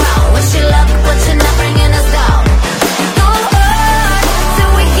 round, round Wish you luck but you're not bringing us down We go hard,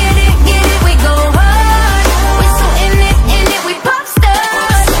 till we get it, we go hard We so in it, we pop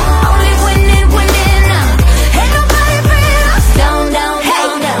stars Only winning, winning now Ain't nobody bringing us down, down,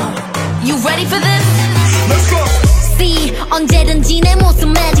 down, down You ready for this? Let's go. See 언제든지 내 모습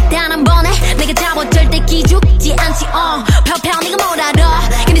매직 단 한 번에 내가 잡아 절대 기죽지 않지 펴펴 네가 뭘 알아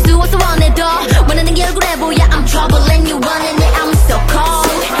견딜 수 없어 원해도 원하는 게 얼굴에 보여 I'm troubling you running it I'm so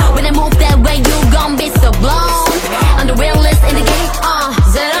cold When I move that way you gon' be so blown I'm the realest in the game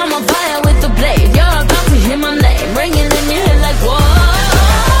Said I'm on fire with the blade You're about to hear my name ringing in your head like whoa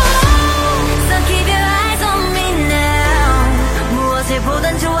So keep your eyes on me now 무엇을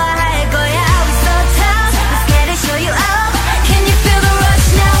보든 좋아할 거야 We so tough Let's get it, show you up Can you feel the rush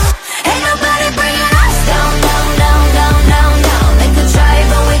now? Ain't nobody bringing us down, down, down, down, down, down They could try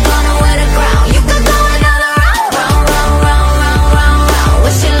but we gonna wear the crown You could go another round, round, round, round, round, round, round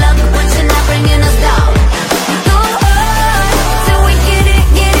Wish you luck but you're not bringing us down We go hard till we get it,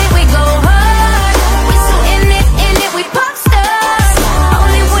 we go hard We so in it, we pop stars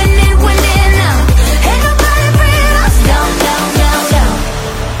Only winning, winning now Ain't nobody bringing us down, down, down, down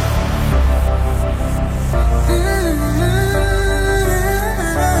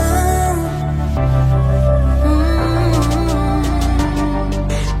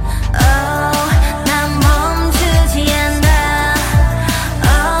Oh, 난 멈추지 않아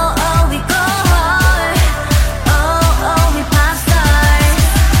Oh, oh, we go hard Oh, oh, we pop stars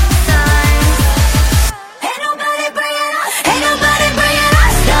Stars Ain't nobody bringing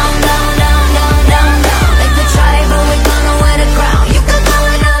us down, down, down, down, down, down They could try but we gonna wear the crown You could go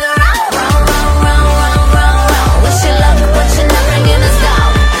another round, round, round, round, round, round, round Wish you luck but you're not bringing us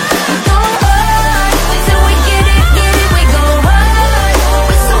down We go hard till we get it, we go hard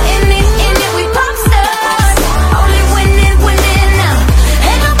We so in it, we pop stars Only winning, winning now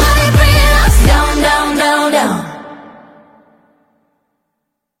Ain't nobody bringing us down, down, down, down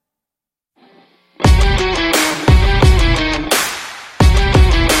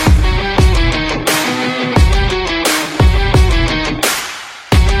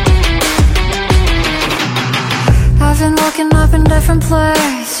I've been walking up in different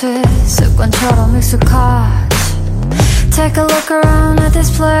places 습관처럼 익숙하지 Take a look around at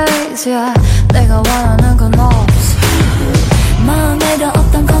this place yeah 내가 원하는 건 없어 마음에도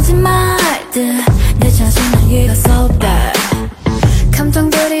없던 거짓말들 내 자신을 잃었어 bad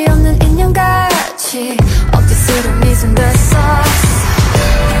감정들이 없는 인형같이 억지스런 미소들 썼어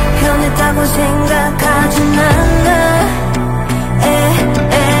변했다고 생각하진 않아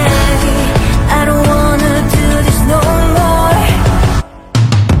I don't wanna do this no more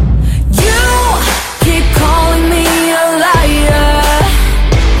You keep calling me a liar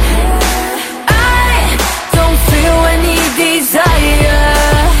I don't feel any desire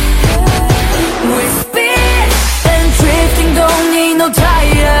We're speed and drifting, don't need no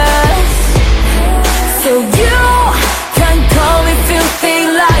tires So you can call me filthy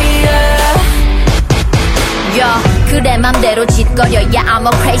liar Yeah, 그래 맘대로 짓거려야 I'm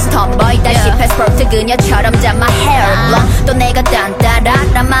a crazy tomboy 다시 패스포트 그녀처럼 잡 my hair blonde 또 내가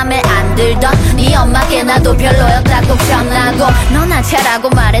딴따라란 맘에 안 들던 네 엄마께 나도 별로였다 꼭 전하고 너나 차라고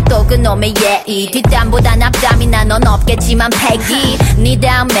말해 또 그놈의 예의 뒷담보단 앞담이나 넌 없겠지만 패기 네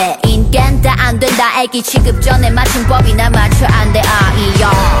다음에 인간 다 안 된다 애기 취급 전에 맞춤법이나 맞춰 안 돼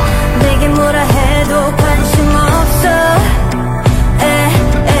아이야 내게 뭐라 해도 관심 없어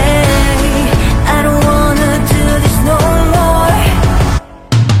I don't wanna do this no more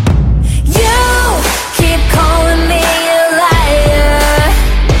You keep calling me a liar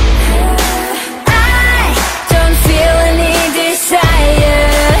I don't feel any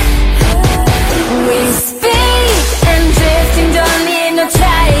desire We speed and drifting, don't need no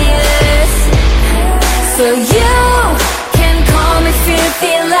tires So you can call me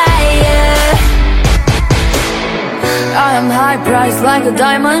like a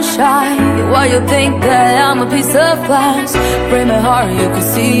diamond shine. Why you think that I'm a piece of glass? Break my heart, you can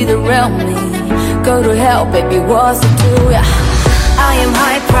see the real me. Go to hell, baby, what's it to ya? I am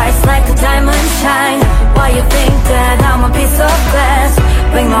high priced like a diamond shine. Why you think that I'm a piece of glass?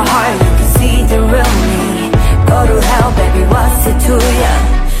 Break my heart, you can see the real me. Go to hell, baby, what's it to ya?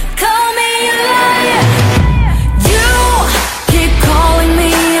 Call me a liar. You keep calling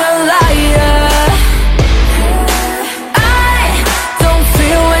me a liar.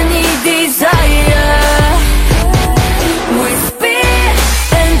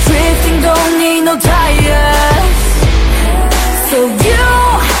 No tires, so you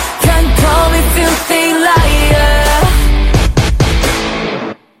can call me filthy liar.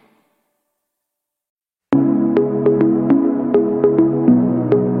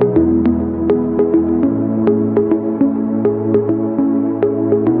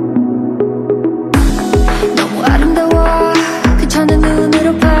 너무 아름다워 귀찮은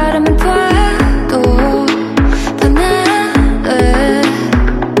눈으로 바라만 봐도 밤낮에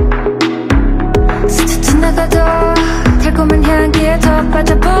지나가도 달콤한 향기에 더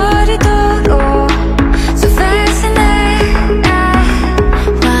빠져버리도록 So fascinating.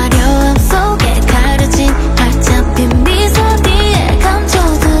 화려함 속에 가려진 발잡힌 미소 뒤에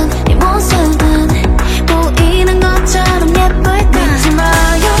감춰둔 네 모습은 보이는 것처럼 예쁠까. 믿지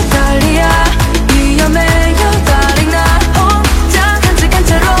마요 달리야 위험해요 darling. 나 혼자 간직한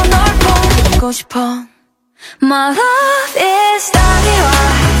채로 널 보고 싶어. My love is 달리야.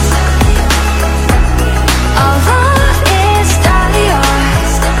 Our love is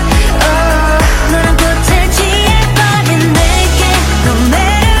yours. 너란 꽃을 취해버린 내게 No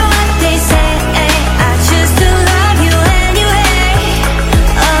matter what they say, I choose to love you anyway.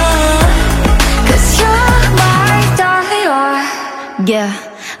 Cause you're my darling. Yeah.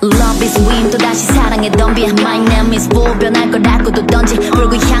 Love is win 또다시 사랑에 덤비 My name is bull 변할 거라고도 던지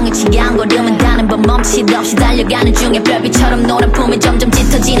불구 향을 치안거리면 다는 법 멈칫 없이 달려가는 중에 별빛처럼 노란 품에 점점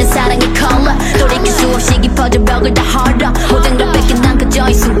짙어지는 사랑의 컬러 돌이킬 수 없이 깊어져 벽을 다 헐어 모든 걸 뺏긴 난 그저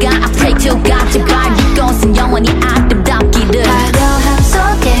이 순간 I pray to God 제발 네 것은 영원히 아름답기를 화려함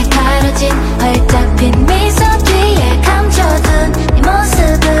속에 가려진 활짝 핀 미소 뒤에 감춰둔 네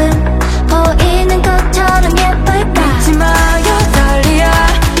모습은 보이는 것처럼 예쁠까. 믿지 마요 달리야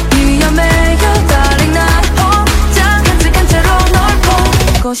위험해요 darling. 나 혼자 간직한 채로 널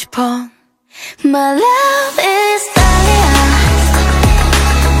보고 싶어. My love is Dahlia.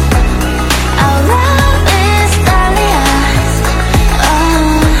 Our love is Dahlia.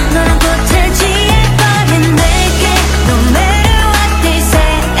 너란 꽃을 취해버린 내게 No matter what they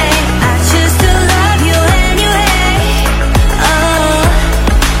say, I choose to love you anyway.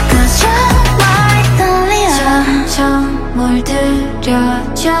 Cause you're my Dahlia. 점점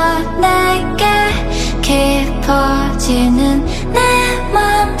물들여져 내게 깊어지는 내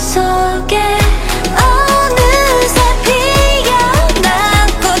맘속에 어느새 피어난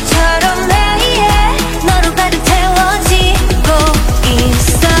꽃처럼 매일 너로 가득 채워지고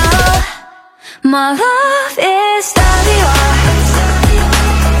있어. My love is yours.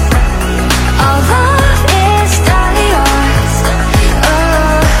 Our love is yours.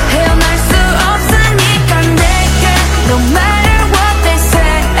 헤어날 수 없으니까 내게 No matter what they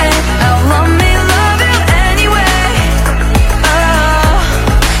say, I'll love me love you anyway.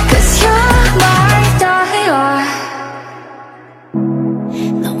 Cause you're my darling.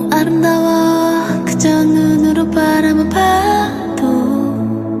 너무 아름다워 그저 눈으로 바라만 봐도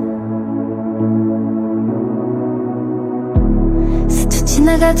스쳐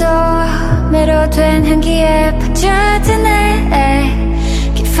지나가도 매료된 향기에 빠져드네.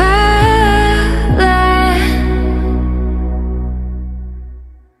 Keep falling.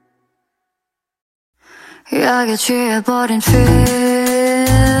 약에 취해버린 feel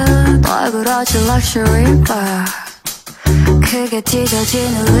얼굴 어찌 luxury bar 크게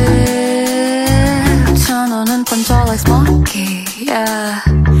찢어지는 lip 천원은 번져 like smoky yeah.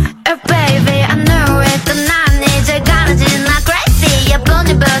 Oh baby I know it 난 이제 가라진 like crazy 예쁜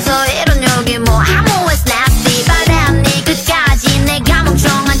집에서 이런 욕이 뭐 I'm always nasty 바람 네 끝까지 내가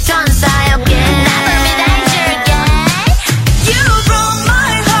멍청한 천사였게 Never be danger gay You broke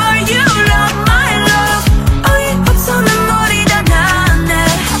my heart, you love my love. 어이없어 눈물이 다 나네.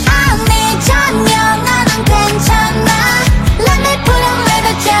 아니 전혀 나는 괜찮아 Let me put on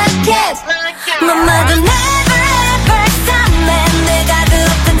leather jacket 너마저 never ever stop me. 내가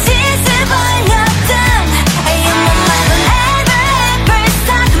그땐 짓을 벌였던 You 너마저 never ever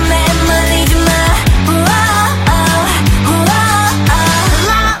stop me. 말리지 마.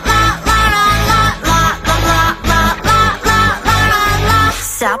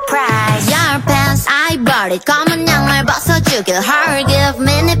 Surprise Your pants I I bought it 검은 양말 벗어주길 Hard give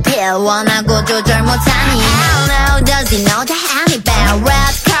minute pill 원하고 조절 못하니 I don't know does he know that I'm bad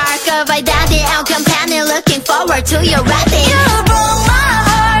red car go by I.D.L.E company looking forward to your wedding You broke my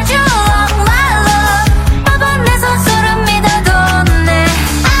heart you lost my love 매번 내 손수를 믿어도 내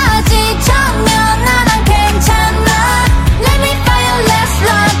아직 정면하난 괜찮아 Let me find your last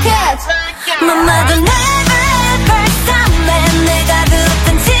rocket 맘마도 never first time 내가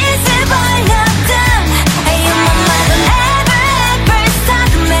그땐 짓을 벌였던 Hey you 맘마도 never first time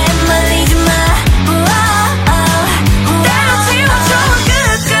말리지 마 때려 지워줘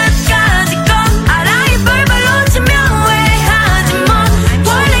끝까지 꼭 알아 이 벌벌 놓치면 후회하지 뭐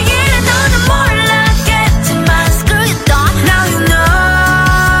원래 이래 너는 몰랐겠지만 Screw you dog Now you know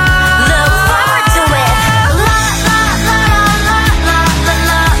Look forward to it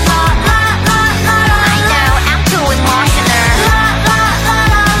I know I'm too emotional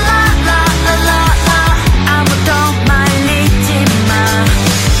아무도 말리지 마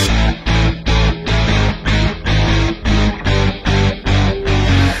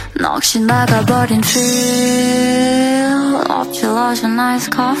넋이 나가버린 feel 엎질러진 ice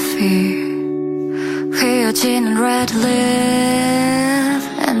coffee 휘어지는 red lip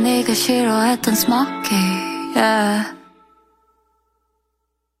네가 싫어했던 smoky yeah.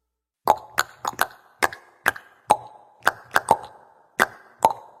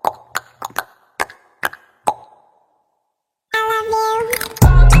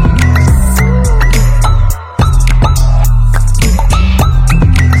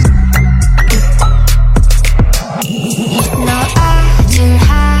 너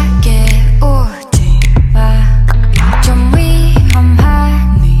아찔하게 울지마 좀 위험하니까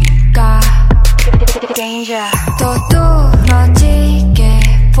또 뚫어지게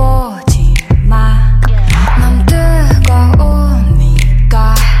보지마 넌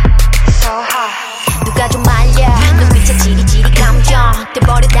뜨거우니까 누가 좀 말려 눈빛에 지리지리 감정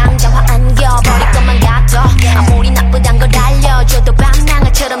떼버려 당장 화 안겨 버릴 것만 같아 아무리 나쁘단 걸 알려줘도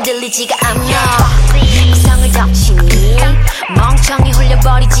방랑아처럼 들리지가 않아 구성을 덮치니 멍청이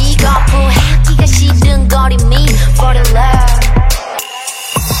홀려버리지 거부하기가 싫은 거리미 For the love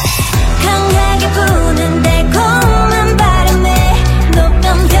강하게 부는 달콤한 바람에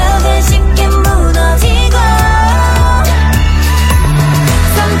높던 벽은 쉽게 무너지고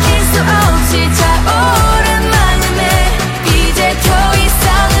삼킬 수 없이 차오른 마음에 이제 더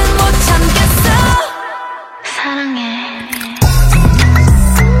이상은 못 참겠어 사랑해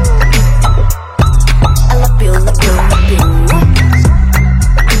I love you, love you, love you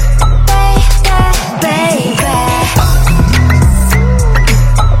baby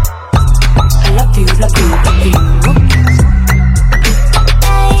I love you, love you, love you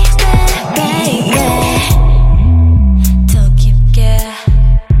baby 더 깊게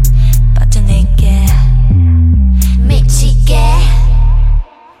빠져낼게 미치게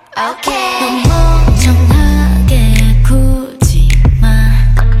Okay 멍청하게 굴지마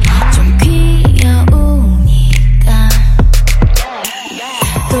좀 귀여우니까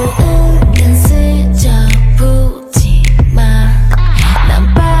또 은근슬쩍 보지마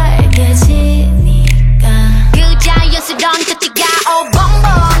난 빨개지니까 그 자연스러운 끝이가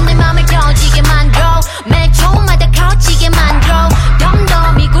오봉봉 내 맘을 터지게 만들어 매 초마다 커지게 만들어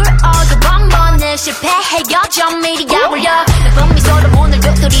덤덤이 굴어도 번번 늘 실패해 여전 미리가 울려 나쁜 미소로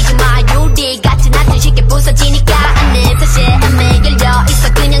오늘도 소리지 마 유리 같은 하트 쉽게 부서지니까 안내 사실에 열려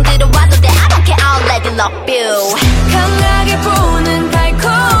있어 그냥 들어와도 돼 I don't care I'll let it love you 강하게 부는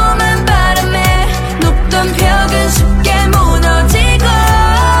달콤한 바람에 높던 벽은 쉽게 무너지고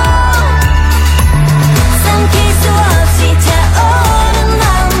삼킬 수 없이 차오른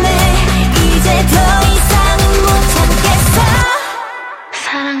마음에 이제 더 이상은 못 참겠어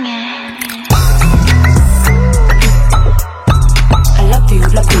사랑해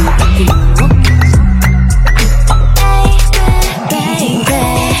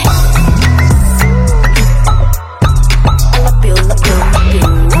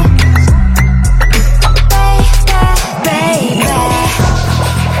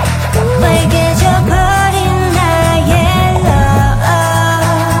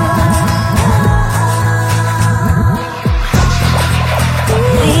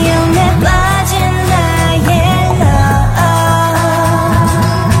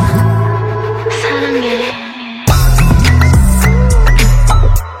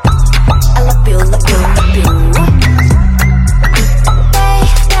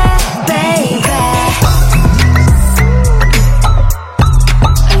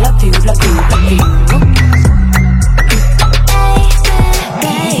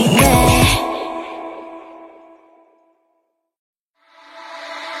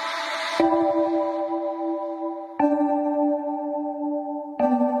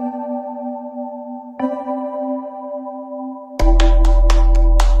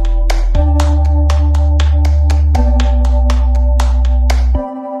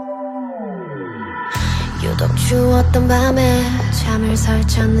또 추웠던 밤에 잠을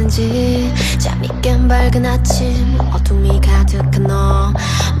설쳤는지 잠이 깬 밝은 아침 어둠이 가득한 너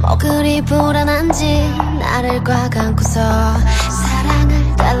뭐 그리 불안한지 나를 꽉 안고서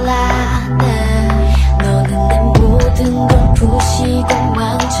사랑을 달라네 너는 내 모든 걸 부시고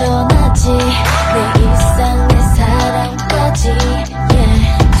망쳐놨지 내 일상 내 사랑까지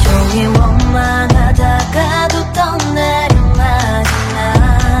yeah. 종일 원망하다가도 떠나려 하지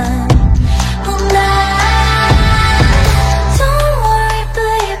난 Don't worry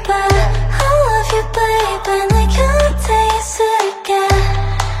baby I love you baby 내 곁에 있을게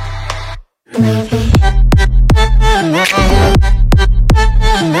Maybe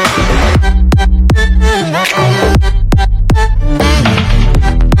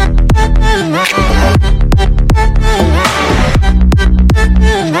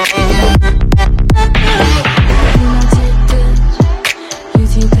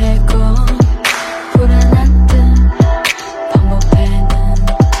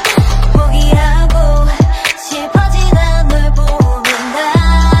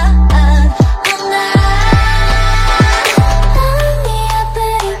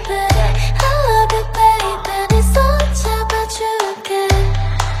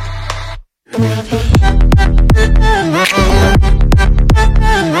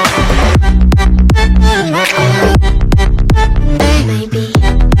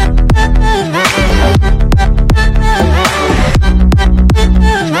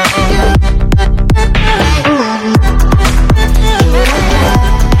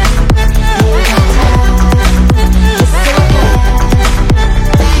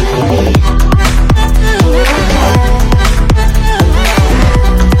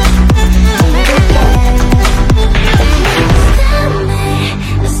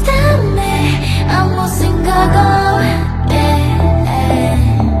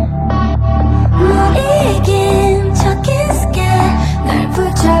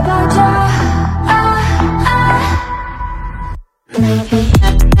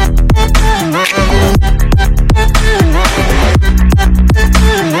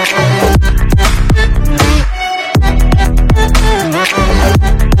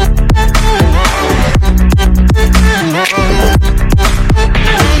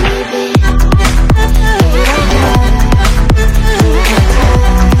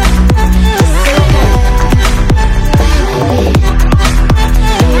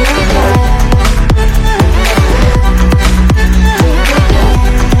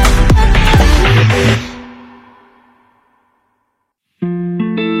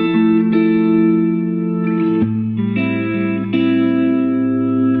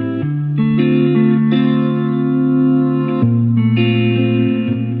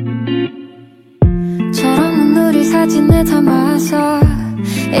사진에 담아서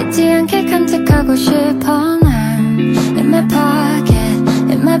잊지 않게 간직하고 싶어 난 In my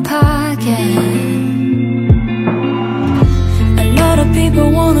pocket, in my pocket A lot of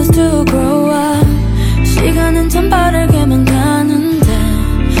people want us to grow up 시간은 참 빠르게만 가는데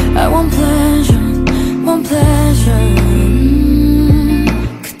I want pleasure, want pleasure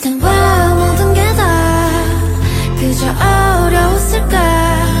그땐 왜 모든 게 다 그저 어려웠을까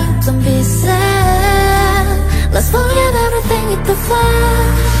Don't be sad Let's forget everything with the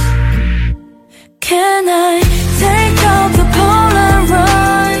flash Can I take out the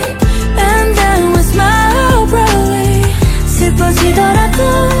Polaroid And then we smile brightly 슬퍼지더라도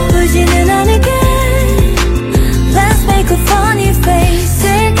울지는 않을게 Let's make a funny face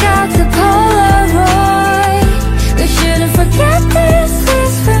Take out the Polaroid We shouldn't forget this,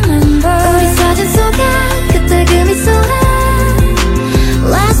 please remember 우리 사진 속에 그때 그 미소에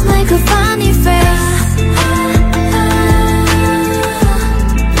Let's make a funny face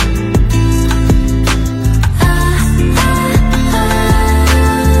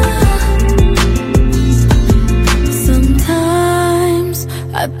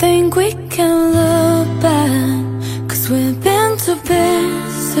I think we can look back Cause we've been too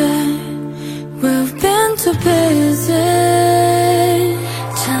busy We've been too busy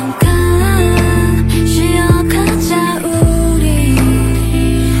잠깐 쉬어가자 우리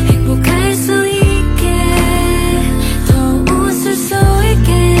행복할 수 있게 더 웃을 수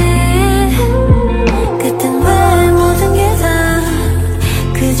있게 그땐 왜 모든 게 다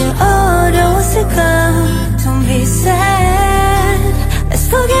그저 어려웠을까 Don't be sad Let's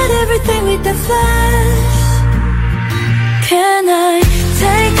forget everything with the flash Can I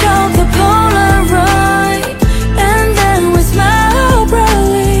take out the Polaroid And then we smile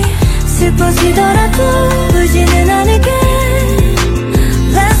brightly 슬퍼지더라도 울지는 않을게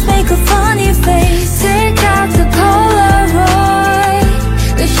Let's make a funny face Take out the Polaroid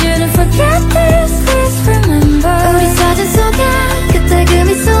We shouldn't forget this, please remember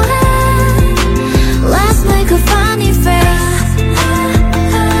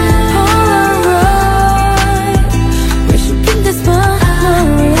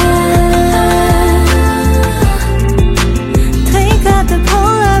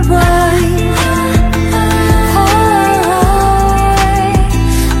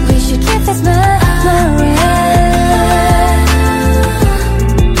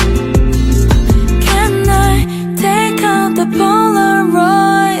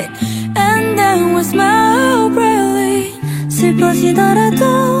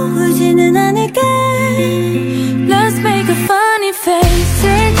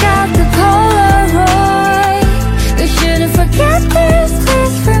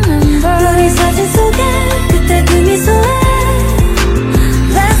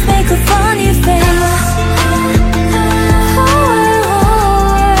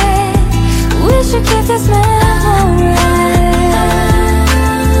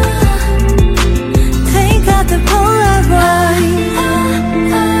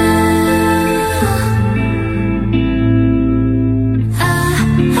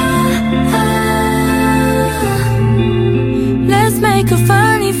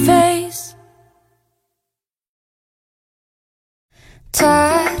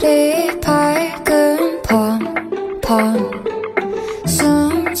달이 밝은 밤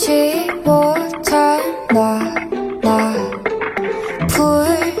숨지 못한 나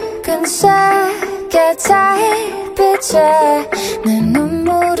붉은색의 달빛에 내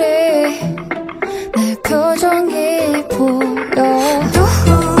눈물이 내 표정이 보여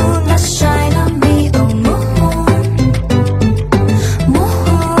누구나 shine on me oh moon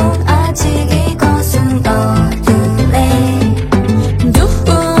아직 이곳은 어두래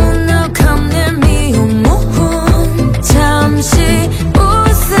누구나 come near me oh moon 잠시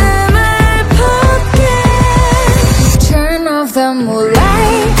웃음을 벗게 Turn off the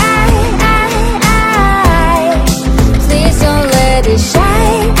moonlight Please don't let it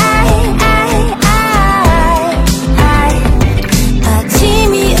shine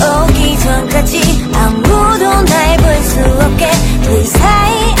아침이 오기 전까지 아무도 날 볼 수 없게 Please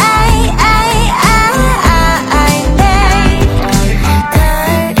달이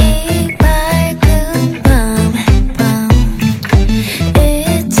밝은 밤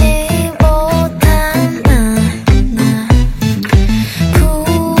잊지 못한 나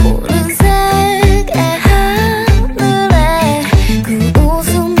푸른색의 하늘에 그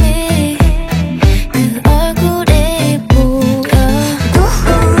웃음이 그 얼굴이 보여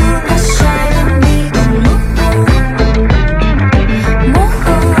누구나 shine on me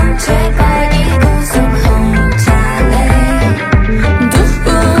모험 제발 이곳은 혼자래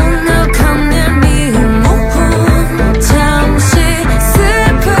누구나 come near me 모험 잠시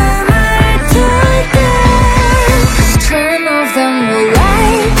슬픔을 털게 Turn off the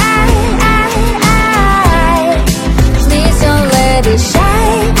moonlight Please don't let it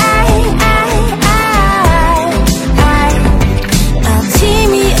shine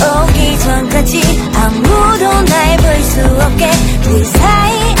아침이 오기 전까지 아무도 날 볼 수 없게 Please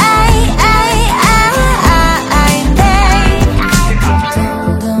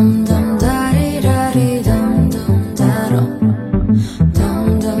덤덤덤 다리라리 덤덤다로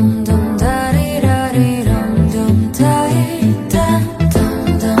덤덤덤 다리라리 덤덤다이다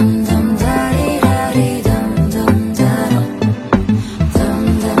덤덤덤 다리라리 덤덤다로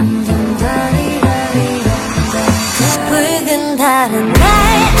덤덤덤 다리라리 덤덤다로 붉은 달은 날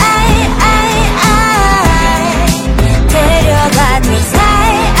데려가줄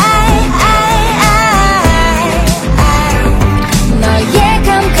너의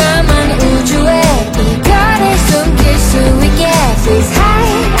깜깜한 우주에 이별을 숨길 수 있게 Please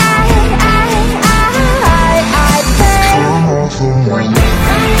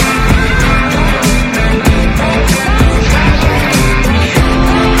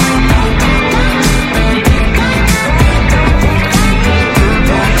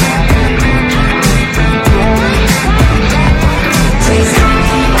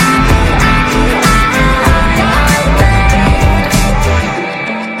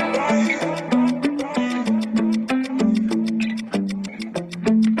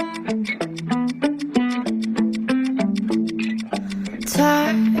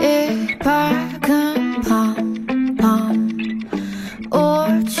달이 밝은 밤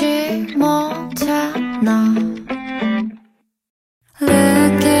오지 못한 나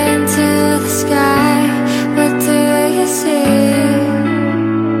Look into the sky What do you see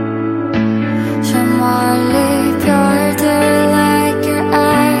저 멀리 별들 like your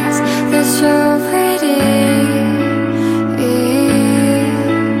eyes They're so pretty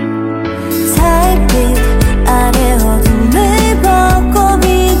달빛 아래 어둠을 벗고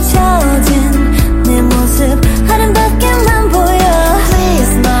비춰진 내 모습 아름답게만 보여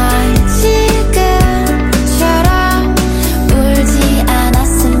Please my 지금처럼 울지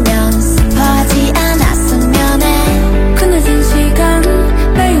않았으면 슬퍼지 않았으면 해 그늘진 시간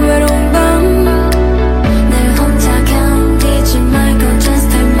매일 외로운 밤 늘 혼자 견디지 말고 just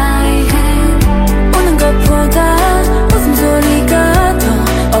take my hand 우는 것보다 웃음소리가 더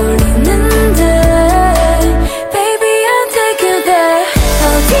어울리는데 Baby I'll take you there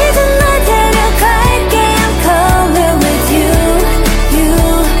어디든 날 데려갈게 I'm coming with you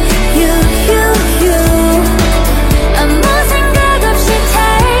아무 생각 없이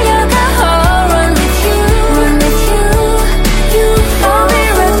달려가 Oh run with you I'll be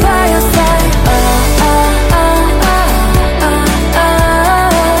right by your side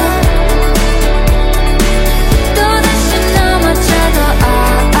또다시 넘어져도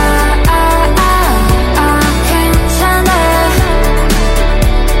괜찮아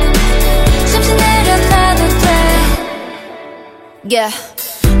잠시 내려놔도 돼 Yeah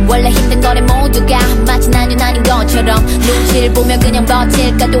원래 힘든 거래 모두가 마치 난 유난인 것처럼 눈치를 보며 그냥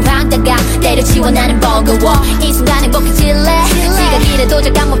버틸까 또 하다가 때려치워 나는 버거워 이 순간 행복해질래 지각이래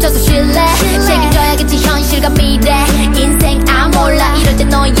도저히 멈춰서 쉴래 책임져야겠지 현실과 미래 인생 몰라 이럴 때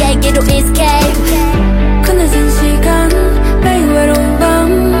너에게로 escape 그 늦은 시간 매일 외로운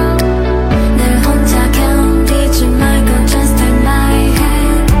밤 늘 혼자 견디지 말고 just take my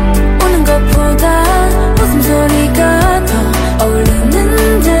hand 우는 것보다 웃음소리가 더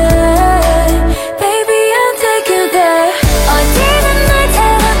어울리는데 Baby I'll take you there 어디든 날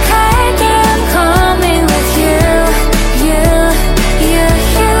데려갈게 I'm coming with you You, you,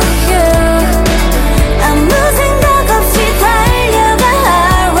 you, you 아무 생각 없이 달려가 I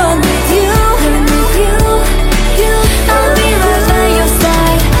run with you Run with you, you I'll be right by your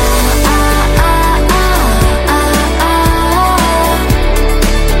side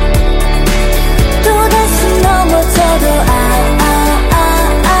또다시 넘어져도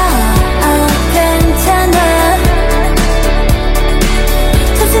괜찮아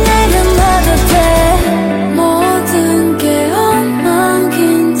다시 내려놔도 돼 모든 게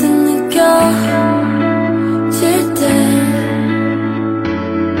엉망인 듯 느껴질 때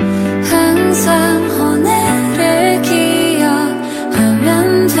항상 오늘을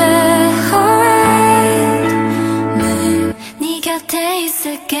기억하면 돼 Alright 늘 네 곁에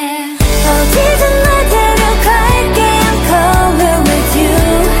있을게 어디든 날 데려갈게 I'm coming with you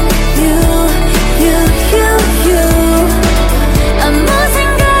You, you, you, you 아무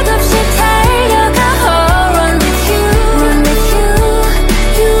생각 없이 달려가 Oh run with you Run with you,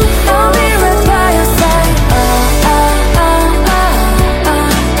 you I'll be right by your side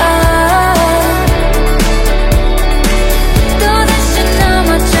또다시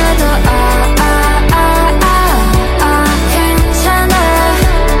넘어져도 괜찮아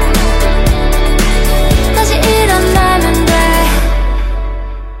다시 일어나면 돼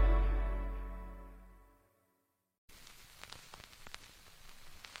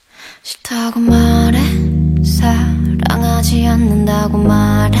싫다고 말해 사랑하지 않는다고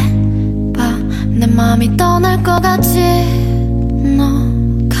말해봐 내 맘이 떠날 것 같지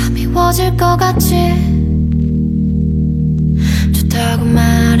너가 미워질 것 같지 좋다고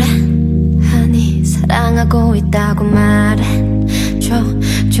말해 아니 사랑하고 있다고 말해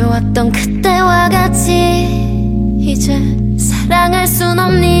좋았던 그때와 같이 이제 사랑할 순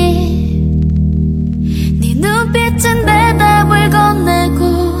없니 네 눈빛은 대답을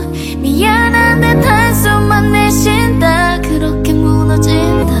건네고 미안한 듯 한숨만 내쉰다 그렇게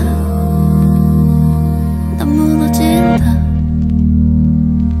무너진다 난 무너진다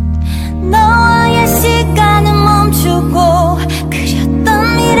너와의 시간은 멈추고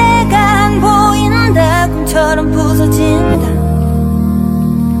그렸던 미래가 안 보인다 꿈처럼 부서진다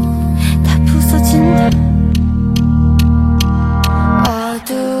다 부서진다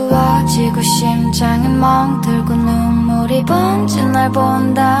어두워지고 심장이 멍들고 눈물이 번진 날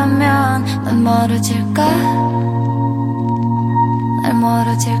본다면 난 멀어질까 날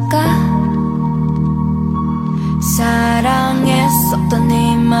멀어질까 사랑했었던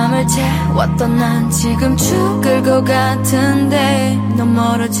네 맘을 채웠던 난 지금 죽을 것 같은데 넌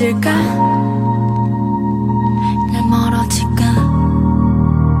멀어질까 날 멀어질까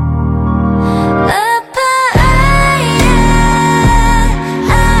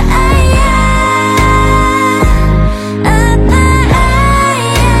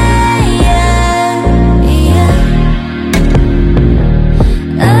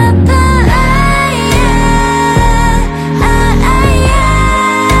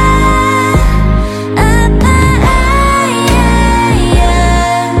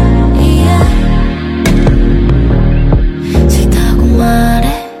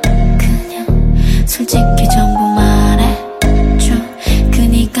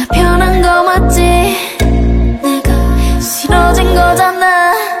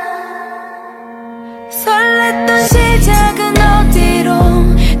설렜던 시작은 어디로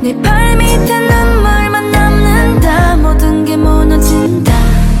내 발밑에 눈물만 남는다 모든 게 무너진다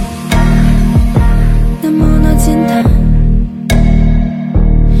난 무너진다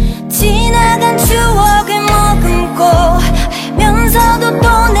지나간 추억을 머금고 알면서도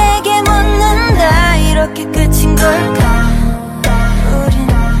또 내게 묻는다 이렇게 끝인 걸까 우린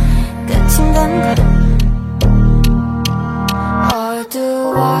끝인 건가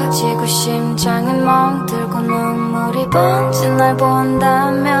어두워지고 심장은 멍들고 눈물이 번진 날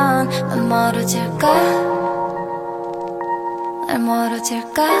본다면 난 멀어질까 날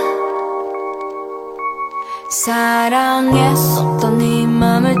멀어질까 사랑했었던 네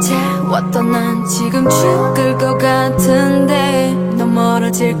맘을 채웠던 난 지금 죽을 것 같은데 넌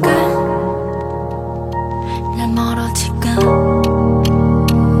멀어질까 날 멀어질까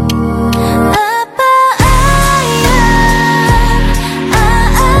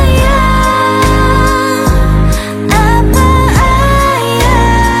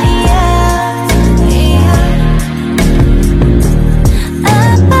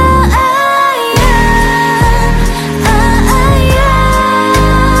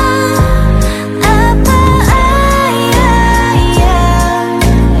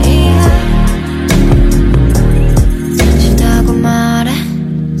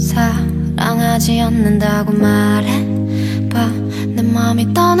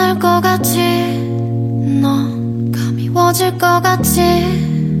감이 떠날 것 같지 너 감이 미워질 것 같지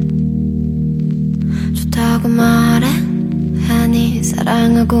좋다고 말해 아니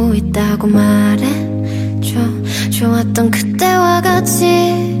사랑하고 있다고 말해줘 좋았던 그때와 같이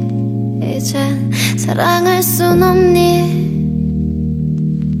이젠 사랑할 순 없니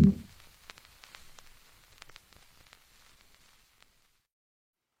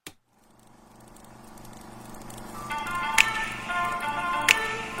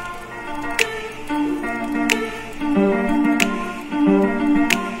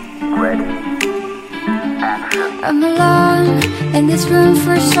I'm alone in this room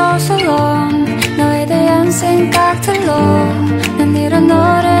for so long 너에 대한 생각들로 난 이런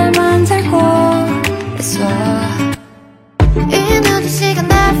노래를 만들고 있어 이 늦은 시간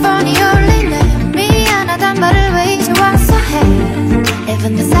날 뻔히 울리네 미안하단 말을 왜 이제 와서 해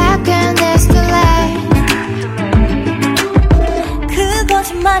Even the second is too late 그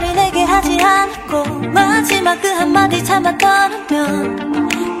거짓말을 내게 하지 않았고 마지막 그 한마디 참았던 면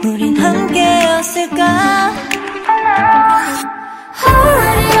우린 함께였을까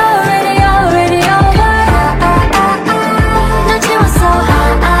Already over 널 지웠어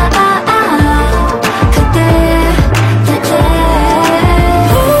그때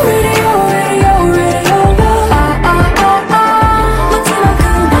Already over 마지막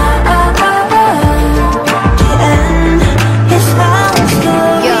The end is our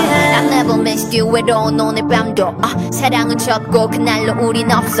story 난 never miss you 외로운 오늘 밤도 사랑은 졌고 그날로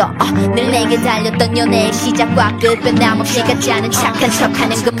우린 없어 늘 내게 달렸던 연애의 시작과 끝 변함없이 같지 않은 착한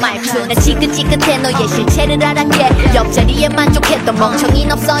척하는 그 말투 나 지긋지긋해 너의 실체를 알았게 옆자리에 만족했던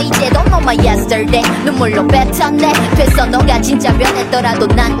멍청이는 없어 이제도 No my yesterday 눈물로 뱉었네 됐어 너가 진짜 변했더라도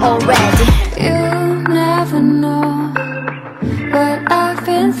난 already You never know what I've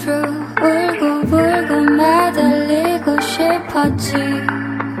been through 울고 매달리고 싶었지만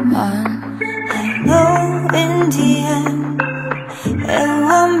I know in the end it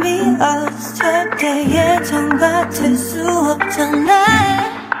won't be us 절대 예전 같을 수 없잖아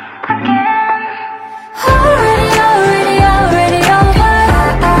Already over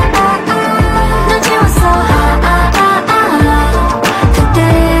널 지웠어 그때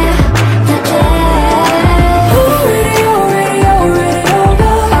Already over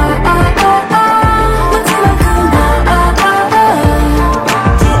마지막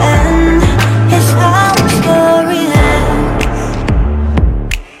The end is how the story ends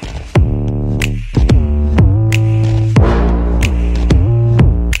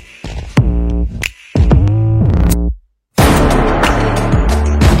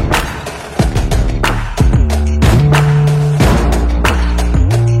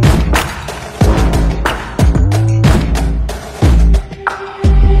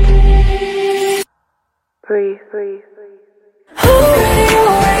Breathe.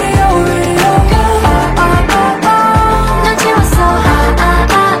 널 지웠어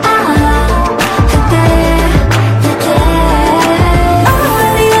그때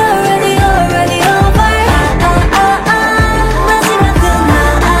Already over 마지막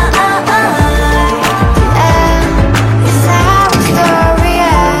It's how the story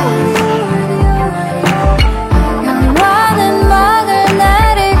ends 영원한 막을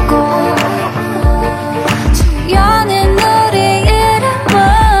내리고 조연인 우리 이름은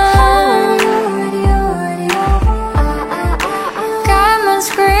까만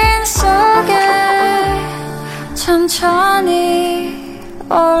스크린 속에 천천히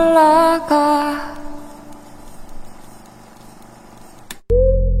올라가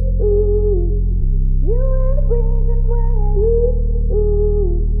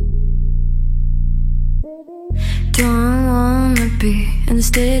Don't wanna be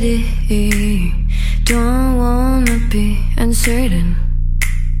unsteady Don't wanna be uncertain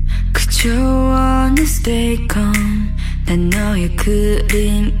그저 wanna stay calm 난 너의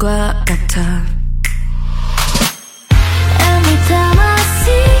그림과 같아 Every time I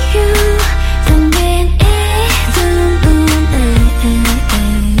see you 당긴 이 눈에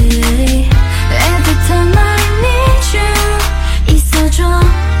Every time I need you 있어줘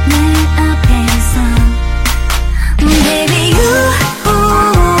내 앞에서 Baby you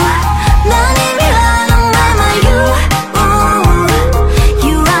난 이미 알아 맘아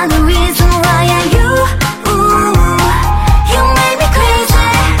You are the reason why I you You make me crazy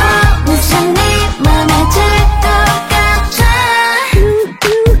무슨 일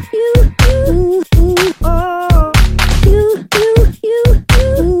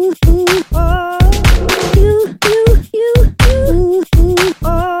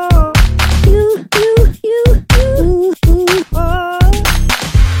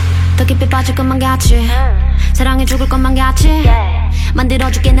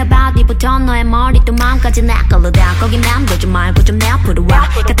만들어줄게 내 바디부터 너의 머리도 마음까지 내 걸로 다 거기 맴돌지 말고 좀 내 앞으로 와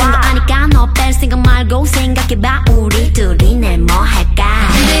같은 거 아니까 너 뺄 생각 말고 생각해봐 우리 둘이 내일 뭐 할까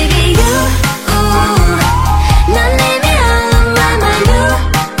Baby you 넌 leave me all on my mind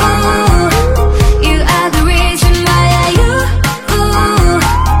You are the reason why you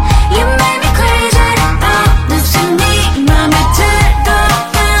You make me crazy 어느새 네 맘에 들 것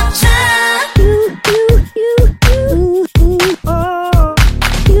같아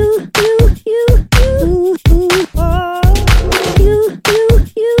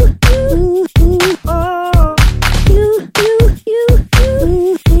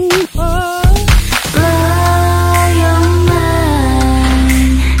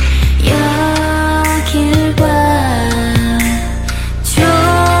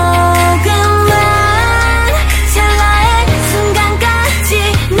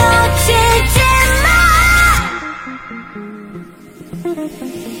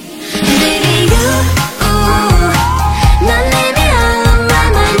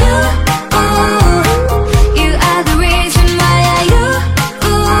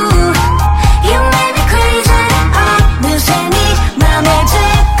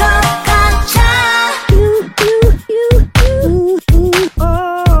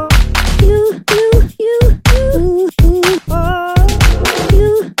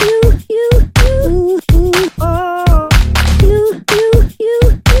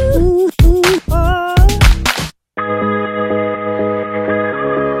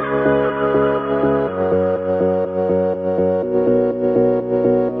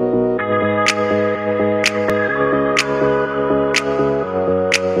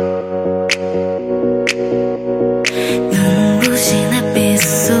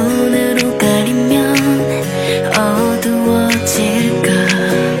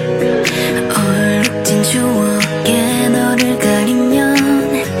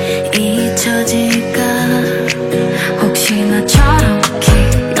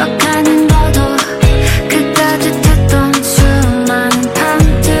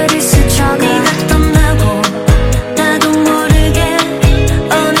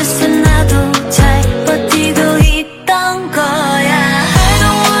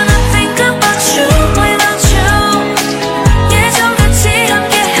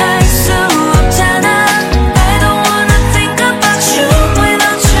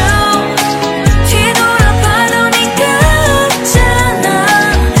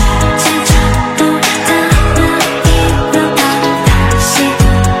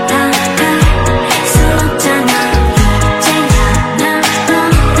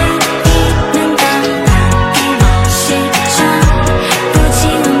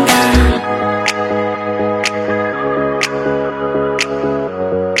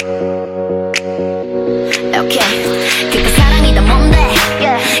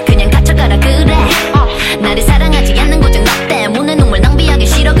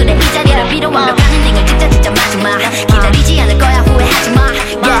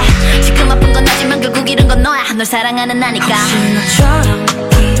널 사랑하는 나니까 혹시 너처럼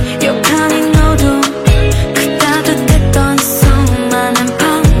기억하니 너도 그 따뜻했던 수많은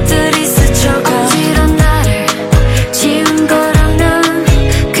밤들이 스쳐가 억지로 나를 지운 거라면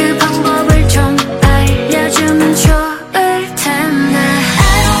그 방법을 좀 알려주면 좋을 텐데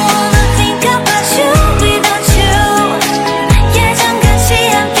I don't wanna think about you without you 예전같이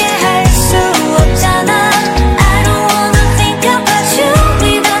함께 할 수 없잖아 I don't wanna think about you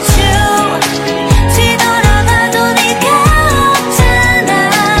without you 뒤돌아봐도 네가 없잖아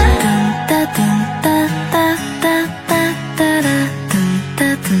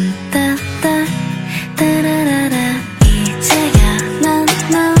둔따둔따따따따따따따따라라 이제야 난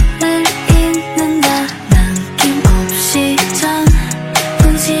너를 잊는다 남김없이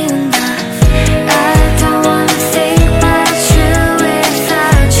전부 지운다 I don't wanna think about you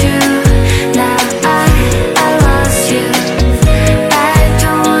without you Now I lost you I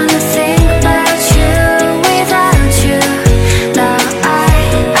don't wanna think about you without you Now I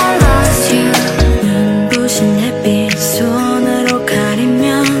lost you 눈부신 햇빛 손으로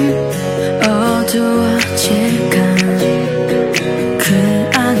가리면 어두워질까 그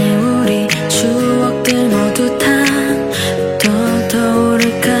안에 우리 추억들 모두 다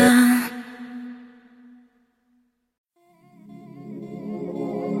떠오를까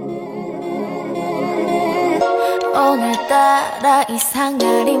오늘따라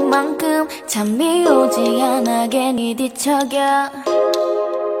이상하린 만큼 잠이 오지 않아 괜히 뒤척여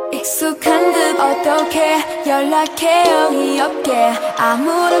익숙한 듯 어떻게 연락해 어이없게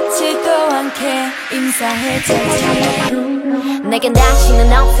아무렇지도 않게 인사해주지 내겐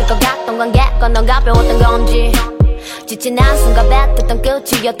다시는 없을 것 같던 관계가 넌 가벼웠던 건지 지난 순간 뱉었던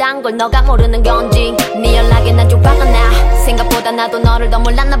끝이었단 걸 너가 모르는 건지 네 연락에 난 좀 화가 나 생각보다 나도 너를 더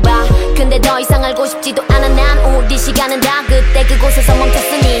몰랐나봐 근데 더 이상 알고 싶지도 않아 난 우리 시간은 다 그때 그곳에서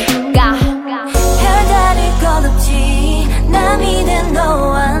멈췄으니까 별다를 건 없지 남이 된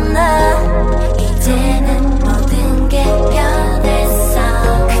너와 나 이제는 모든 게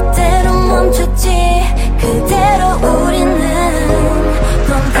변했어 그대로 멈췄지 그대로 우리는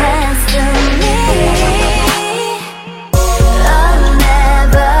From past to me Oh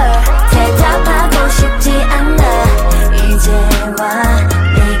never 대답하고 싶지 않아 이제와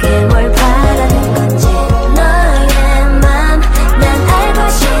내게 뭘 바라는 건지 너의 맘 난 알고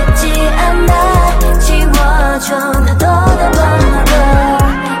싶지 않아 지워줘 나도 널 원하고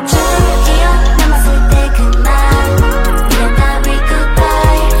쭉 기억 남았을 때 그만 미안하리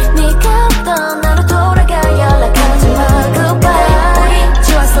goodbye 네가 없던 나로 돌아가 연락하지 마 goodbye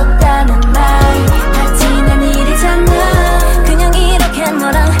지웠었다는 말 다 지난 일이잖아 그냥 이렇게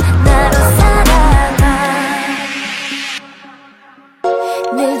너랑 나로 살아가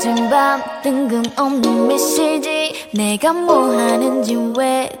늦은 밤 뜬금없는 메시지 내가 뭐 하는지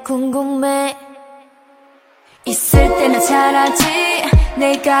왜 궁금해 있을 때나 잘하지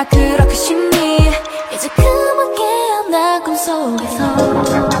내가 그렇게 심히 이제 그만 깨어나 꿈속에서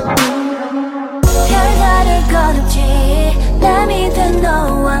별다를 건 없지 남이 된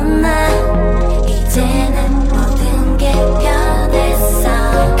너와 나 이제는 모든 게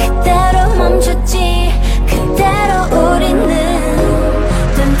변했어 그대로 멈췄지 그대로 우리는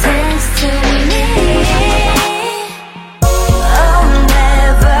Don't taste to me Oh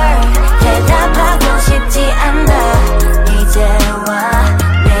never 대답하고 싶지 않아 이제와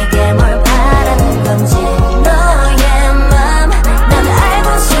내게 뭘 바라는 건지 너의 맘 난 알고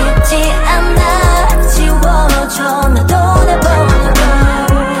싶지 않아 지워줘 나도 날 보내고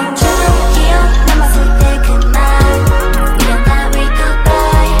쭉 기억 남았을 때 그만 미안하리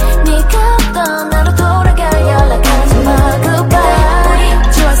goodbye 네가 없던 나로 돌아가 연락하지 마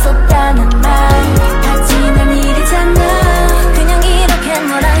goodbye 지웠었다는 말 다 지난 일이잖아 그냥 이렇게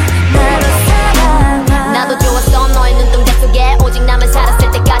너랑 나로 살아가 나도 좋았어 너의 눈동자 속에 오직 나만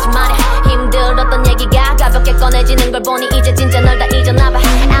살았을 때까지 말야 힘들었던 얘기가 가볍게 꺼내지는 걸 보니 이제 진짜 널 다 잊었나봐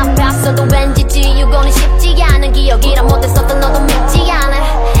아팠어도 왠지 지우고는 쉽지 않은 기억이라 못했었던 너도 밉지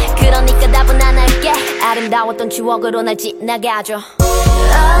않아 그러니까 답은 안 할게 아름다웠던 추억으로 날 지나가줘 Oh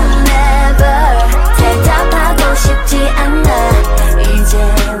never 대답하고 싶지 않아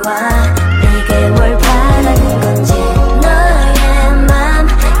이제와 내게 뭘 바라는 건지 너의 맘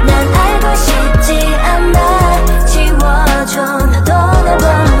난 알고 싶지 않아 지워줘 나도 널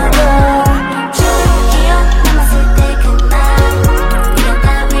원하고 쭉 기억 남았을 때 그만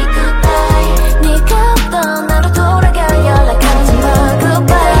미안하리 goodbye 네가 없던 나로 돌아가 연락하지 마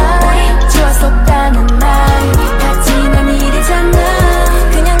goodbye 지웠었다는 말 다 지난 일이잖아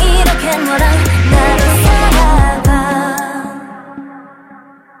그냥 이렇게 너랑 나로 살아가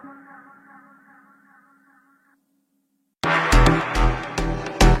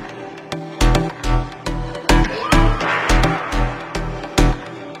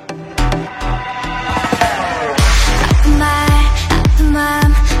아픈 말 아픈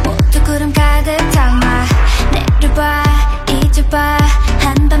맘 모두 구름 가득 담아 내려봐 잊어봐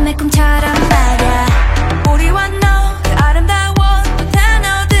한밤의 꿈처럼 말야 우리와 너 그 아름다워 또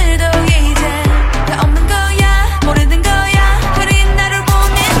단어들도 이제 다 없는 거야 모르는 거야 흐린 나를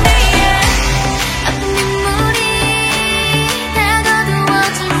보낸 뒤에 아픈 눈물이 다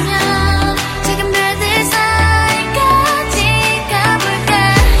거두어지면 지금 별들 사이까지 가볼까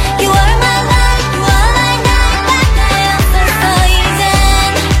You are my life You are my night 바다였었어 이젠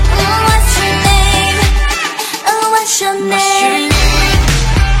What's your name Oh what's your name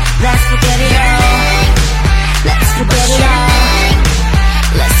Let's forget it all Let's forget it all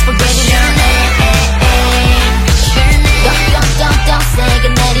Let's forget it all don't 세게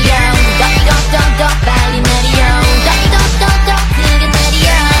내려 don't 빨리 내려 don't 크게 내려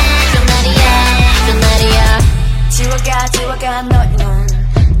좀 내려 지워가 너의 눈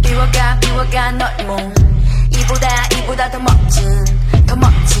비워가 너의 몸 이보다 더 멋진 좀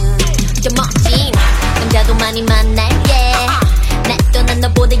멋진 남자도 많이 만날게 날 떠난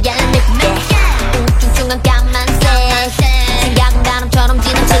너보다 얄밉게 우중충한 까만색 생각은 바람처럼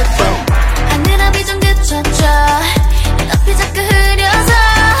지나치고 하늘앞이 좀 그쳤죠 눈앞이 자꾸 흐려서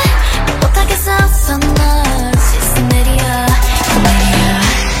못하겠어 널 씻어 내려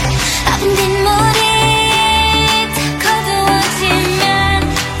아픈 뒷물이 다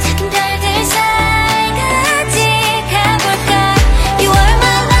거두어지면 작은 별들 사이까지 가볼까 You are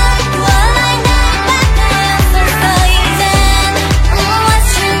my life You are my night 바다였었어 이젠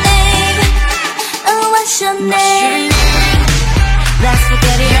What's your name Oh what's your name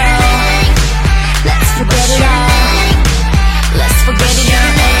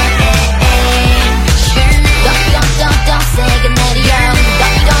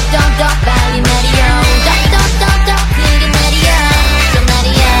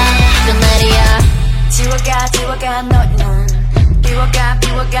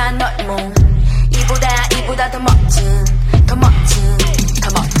지워간 너의 몸 이보다 더 멋진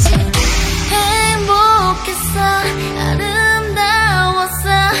행복했어 아름다웠어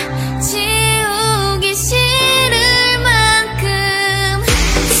지우기 싫을 만큼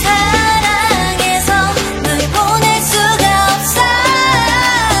사랑해서 널 보낼 수가 없어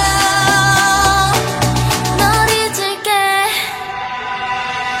널 잊을게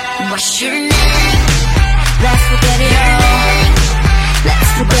What's your name? Let's forget it all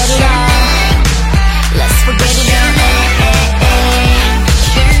Let's forget it all Let's forget it all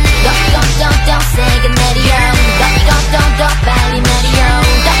Don't 세게 내려 Don't 빨리 내려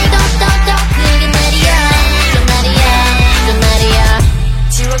Don't 크게 내려 좀 내려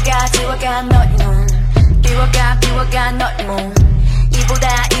지워가 너의 눈 비워가 너의 몸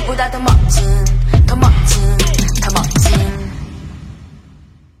이보다 더 멋진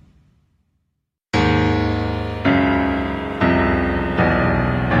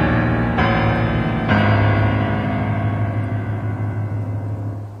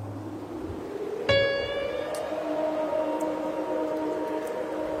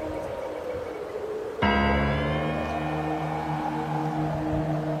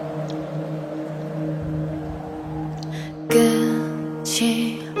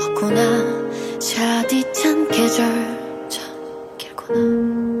끝이 없구나 샤디찬 계절 참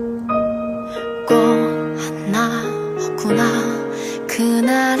길구나 꽃 하나 없구나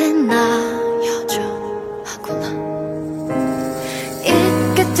그날엔 나 여전하구나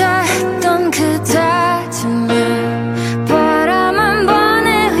잊겠다 했던 그때쯤에 바람 한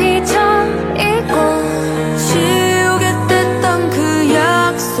번에 휘저이고 지우겠댔던 그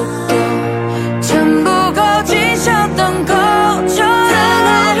약속도 전부 거짓이었던 걸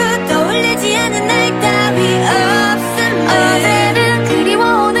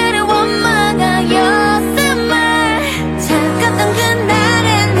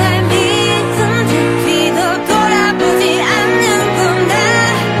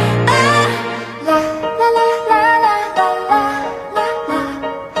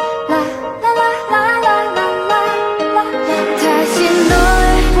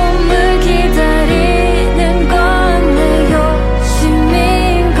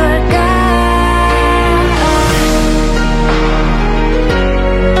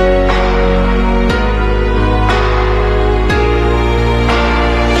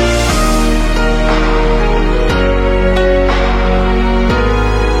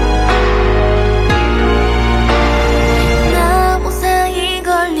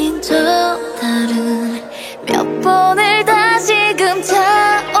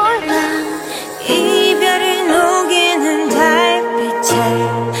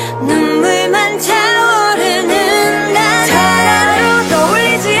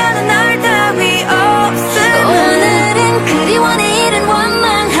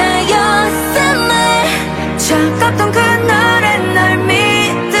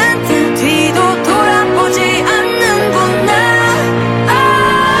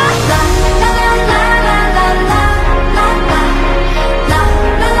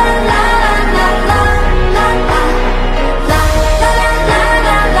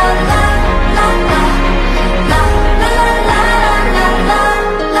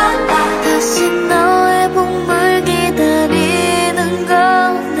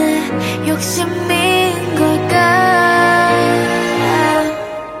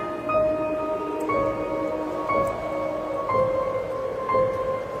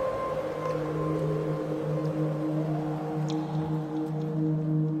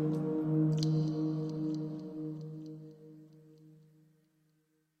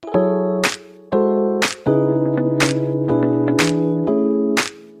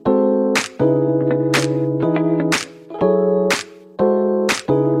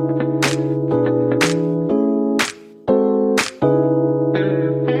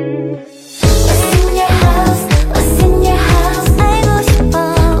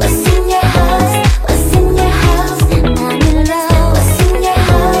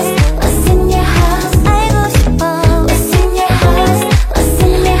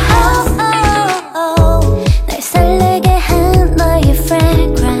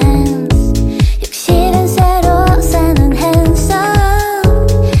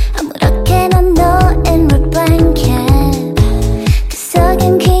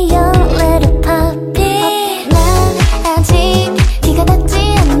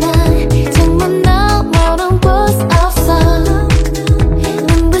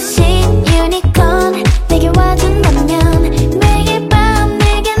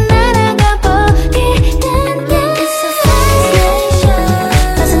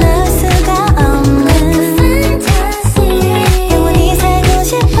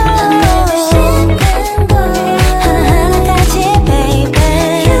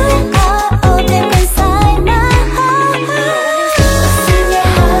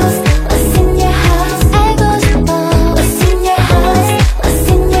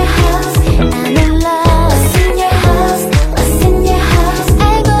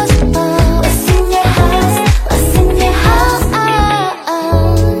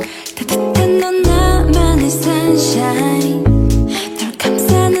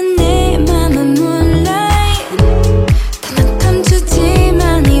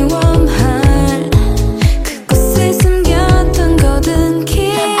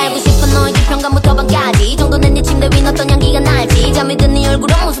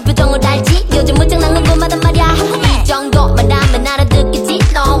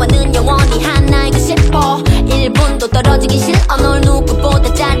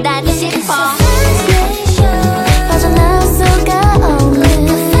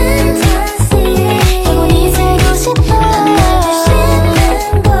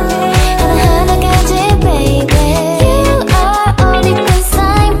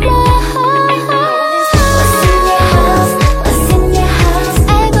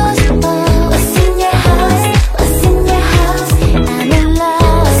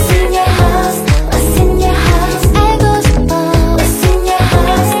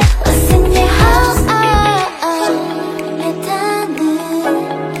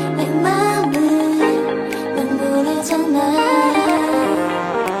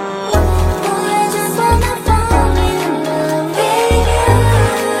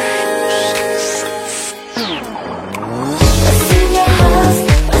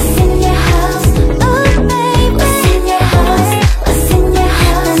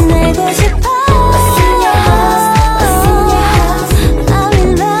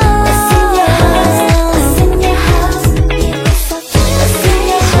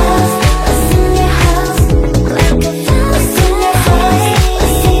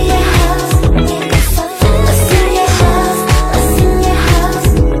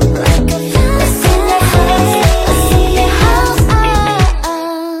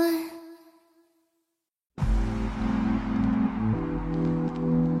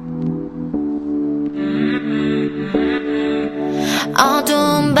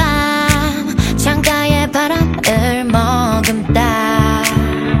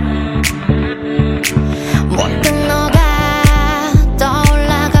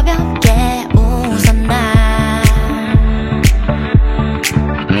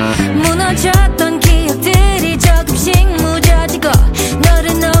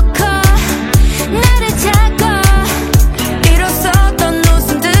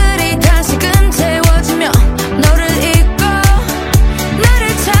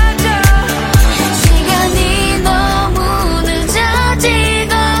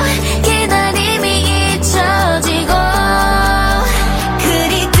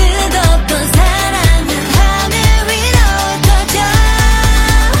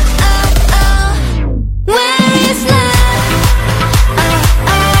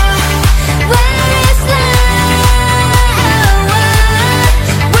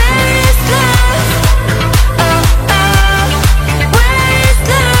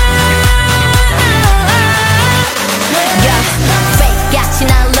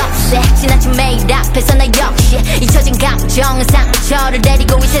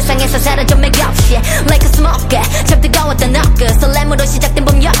세상에서 사라져 맥 없이 Like a smoke 참 뜨거웠던 너그 설렘으로 시작된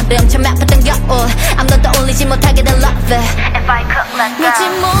봄 여름 참 아팠던 겨울 아무도 떠올리지 못하게 된 love If I could let go 잊지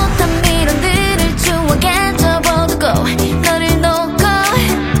못한 미련들을 추억에 접어두고 너를 놓고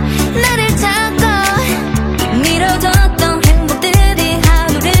나를 찾고 미뤄뒀던 행복들이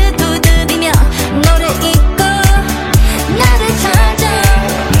하루를 두드리며 너를 잊고 나를 찾아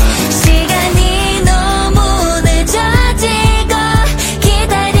시간이 너무 늦어지고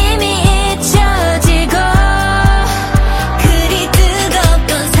기다림이 잊혀지고 그리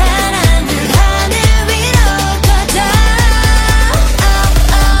뜨겁던 사랑은 하늘 위로 커져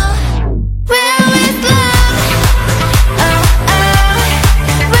Where is love? Where is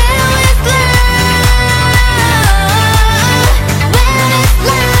love?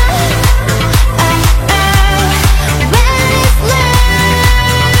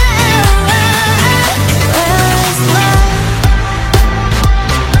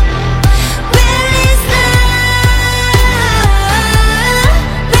 Where is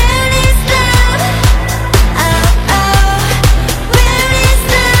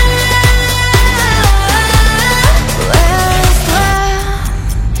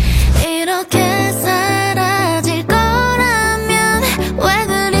이렇게 사라질 거라면 왜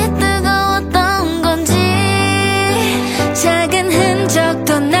그리 뜨거웠던 건지 작은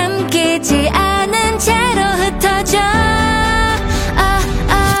흔적도 남기지 않은 채로 흩어져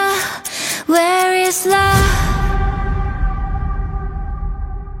Where is love?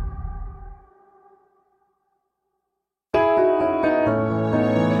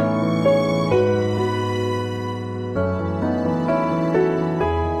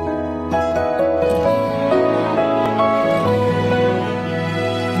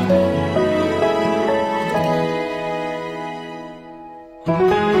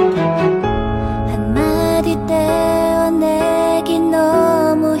 한마디 떼어내기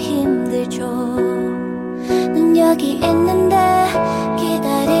너무 힘들죠 난 여기 있는데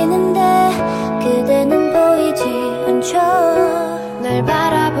기다리는데 그대는 보이지 않죠 날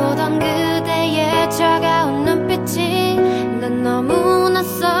바라보던 그대의 차가운 눈빛이 난 너무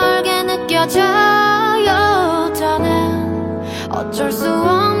낯설게 느껴져요 저는 어쩔 수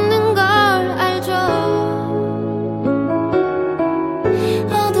없는 걸 알죠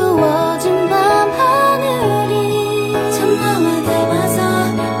어두워진 밤 하늘이 참나와 닮아서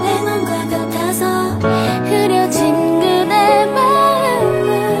내 맘과 같아서 흐려진 그대 마음을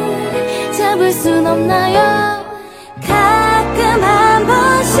잡을 순 없나요 가끔 한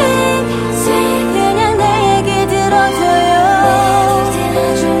번씩 그냥 내 얘기 들어줘요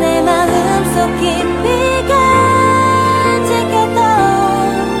내 마음속 깊이 간직했던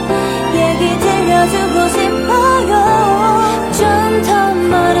얘기 들려주고 싶어요 좀 더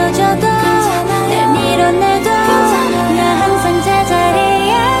멀어져도 날 밀어내도 나 항상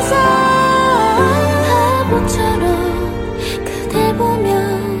제자리에서 바보처럼 그댈 보며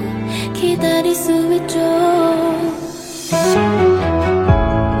기다릴 수 있죠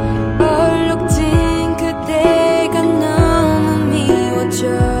얼룩진 그대가 너무 미워져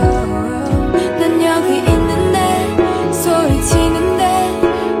난 여기 있는데 소리치는데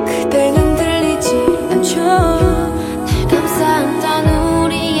그대는 들리지 않죠 날 감싸안던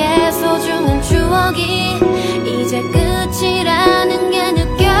우리의 소중한 추억이 이제 끝이라는 게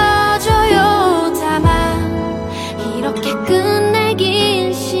느껴져요 다만 이렇게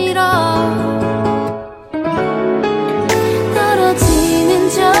끝내긴 싫어 떨어지는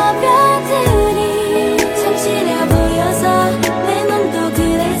저 별들이 참 시려 보여서 내 맘도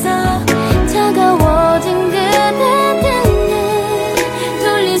그래서 차가워진 그대 등을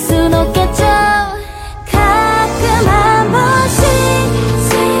돌릴 순 없겠죠 가끔 한 번씩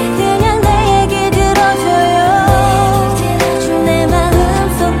그냥 내 얘기 들어줘요 내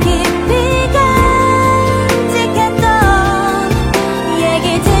마음속 깊이 간직했던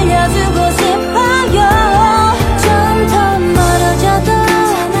얘기 들려주고 싶어요 좀 더 멀어져도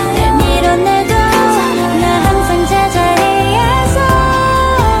날 밀어내도 나 항상 제자리에서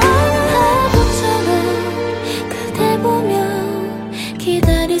바보처럼 그댈 보며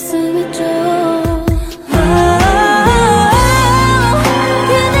기다릴 수 있죠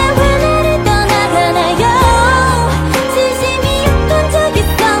그대 왜 나를 떠나가나요 진심이었던 적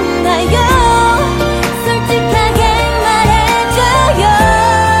있었나요 솔직하게 말해줘요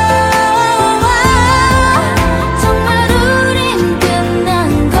정말 우린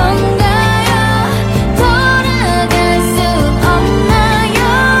끝난 건가요 돌아갈 수 없나요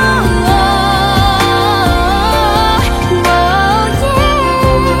Oh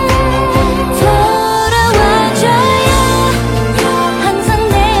yeah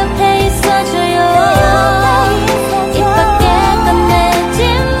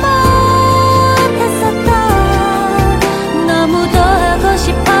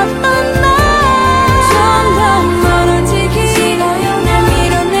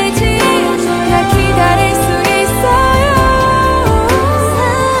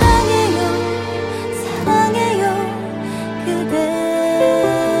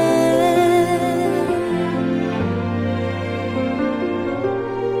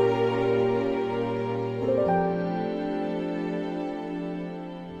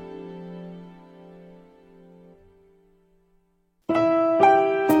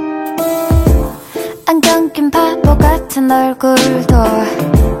같은 얼굴도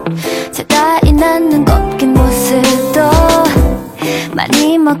자다이 낳는 꽃긴 모습도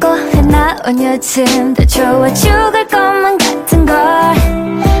많이 먹어 해나온 요즘도 좋아 죽을 것만 같은 걸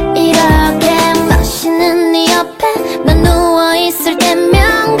이렇게 멋있는 네 옆에 난 누워있을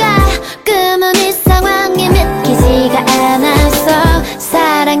때면 가끔은 이 상황이 믿기지가 않아서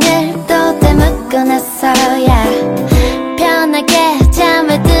사랑을 또 되묻고 나서야 편하게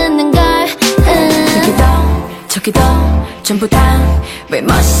잠을 드는 걸 여기도 저기도 전부 다 왜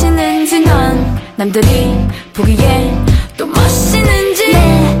멋있는지 넌 남들이 보기에 또 멋있는지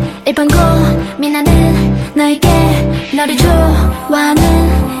매일 밤 고민하는 너에게 너를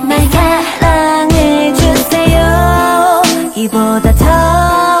좋아하는 날 사랑해주세요 이보다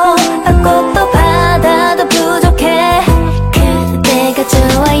더 받고 또 받아도 부족해 그대가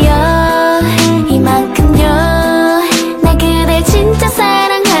좋아요 이만큼요 나 그댈 진짜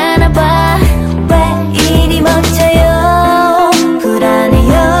사랑하나 봐 왜 이리 멋져요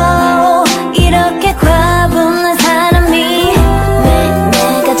불안해요 이렇게 과분한 사람이 왜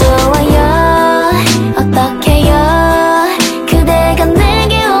내가 좋아요 어떡해요 그대가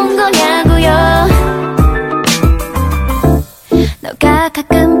내게 온 거냐고요 너가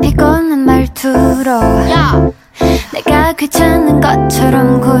가끔 피곤한 말투로 내가 귀찮은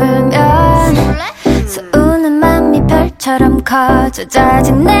것처럼 굴면 서우는 맘이 별처럼 커져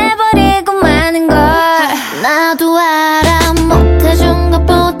짜증내버리고 마는 걸 나도 알아 못해준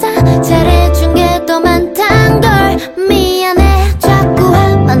것보다 잘해준 게 더 많단 걸 미안해 자꾸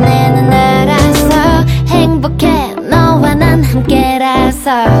화만 내는 알아서 행복해 너와 난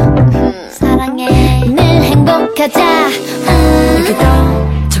함께라서 사랑해 늘 행복하자 여기도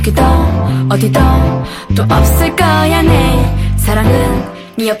저기도 어디도 또 없을 거야 내 사랑은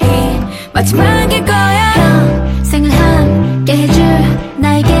네 옆이 마지막일 거야 평생을 함께 해줄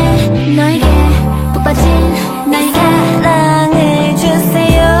나에게 너에게 푹 빠진 나에게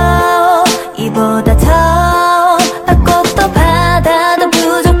사랑해주세요 이보다 더 받고 또 받아도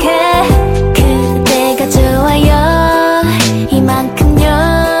부족해 그대가 좋아요 이만큼요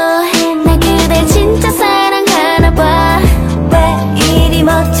나 그댈 진짜 사랑하나 봐 왜 이리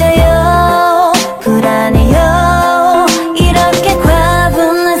멋져요 불안해요 이렇게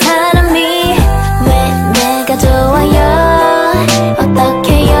과분한 사람이 왜 내가 좋아요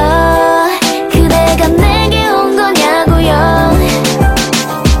어떡해요 그대가 내게 온 거냐고요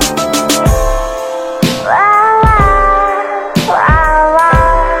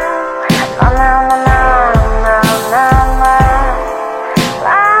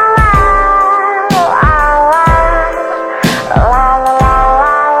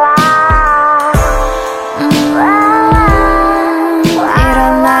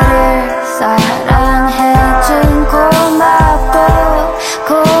이런 나를 사랑해준 고맙고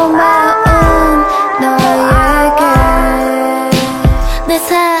고마운 너에게 내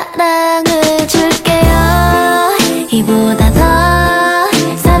사랑을 줄게요 이보다 더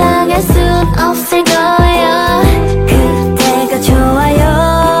사랑할 순 없을 거예요 그대가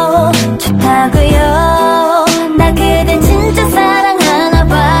좋아요 좋다고요 나 그대 진짜 사랑하나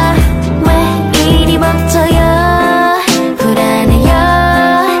봐 왜 이리 멋져요 불안해요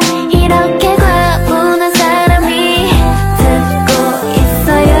이렇게 과분한 사람이 듣고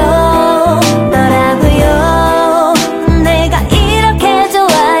있어요 너라고요 내가 이렇게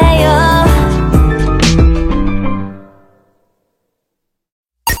좋아해요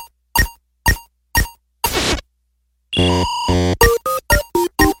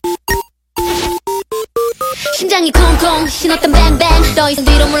심장이 콩콩 신호탄 뱅뱅 더 이상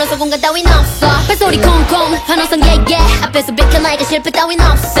뒤로 물러서 공간 따윈 없어 발소리 콩콩 환호성 예예 앞에서 비켜나니까 실패 따윈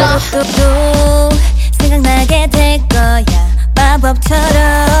없어 또 생각나게 될 거야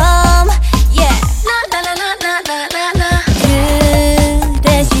마법처럼 yeah.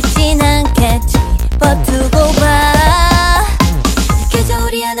 그래 쉽진 않겠지 버티고 봐 느껴져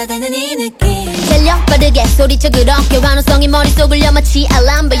우리 하나 되는 이 느낌 달려 빠르게 소리쳐 그렇게 환호성이 머릿속을 려마치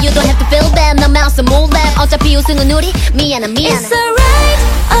알람 But you don't have to feel that 너 마우스 몰래 어차피 우승은 우리 미안해 It's alright,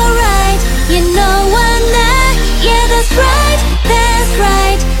 alright You know I'm not Yeah that's right, that's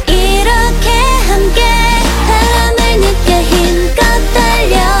right 이렇게 함께 바람을 느껴 힘껏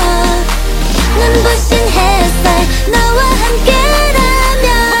달려 눈부신 햇살 너와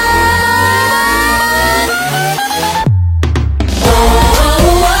함께라면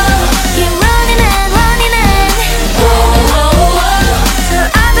Keep running and running and 저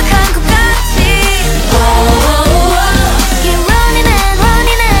아득한 것 같이 Keep running and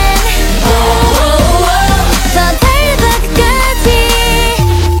running and 더 달려봐 끝까지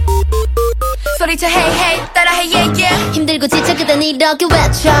난 이렇게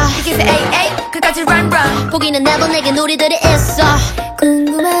외쳐 이게 새 에이 끝까지 run run 포기는 내고 내겐 우리들이 있어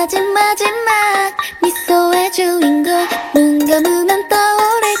궁금하진 마지막 미소의 주인공 눈 감으면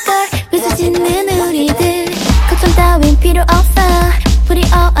떠오를걸 미소 짓는 우리들 걱정 따윈 필요 없어 Put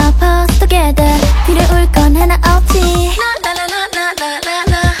it all up us together 두려울 건 하나 없지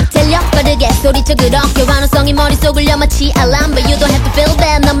전력 빠르게 소리쳐 그렇게 환호성이 머릿속을 여마치 알람 But you don't have to feel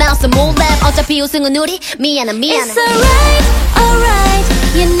bad 너 마우스 move back 어차피 우승은 우리 미안해 It's alright, alright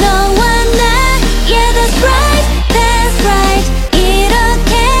You know I'm not Yeah that's right, that's right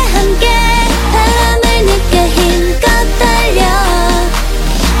이렇게 함께 바람을 느껴 힘껏 달려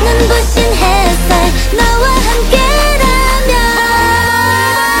눈부신 햇살 너와 함께라면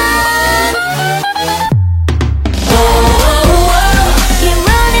Keep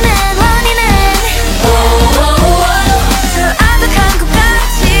running and running and 저 아득한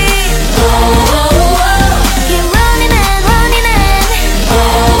것같이 Keep running and running and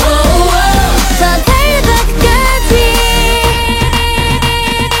더 달려봐 끝까지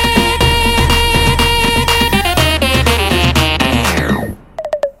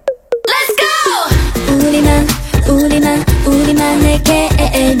Let's go! 우리만의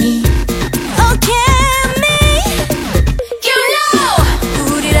개미 Okay me You know!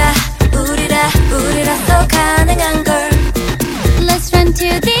 우리라서 가능한 걸 Let's run to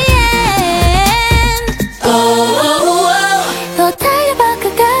the end 더 달려봐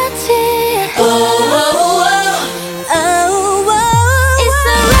끝까지 It's alright,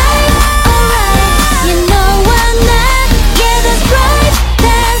 alright You know I'm not Yeah that's right,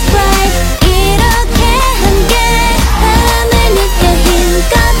 that's right 이렇게 함께 바람을 느껴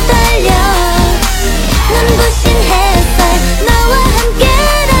힘껏 달려 눈부신 햇살 너와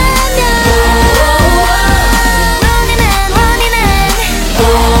함께라면 Running and running and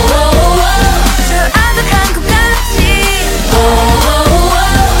저 아득한 것같이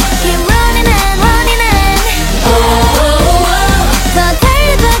Keep running and running and 더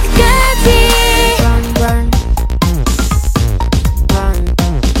달려봐 끝까지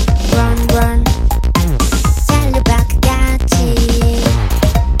달려봐 끝까지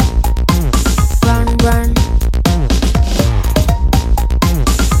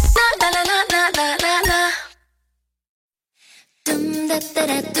나나나나나나나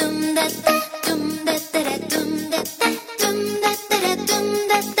둠다따라 둠다따 둠다따라 둠다따 둠다따라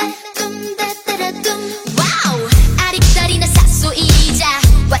둠다따 둠다따라 둠 와우! 아리따리나 사소이자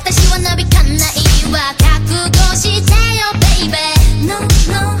와타시와 나비칸나 이와 가꾸고 싶대요 baby No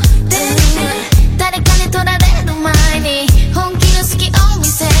no baby 誰かに取られる前に本気の好きを見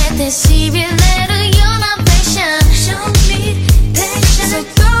せて痺れるようなペッション Show me passion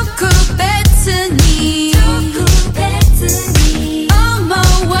特別に思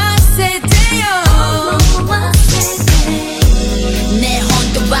わせてよ내本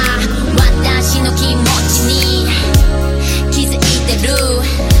当は私の気持ちに気づいてる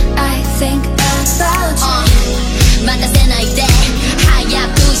I think about you 任せないで早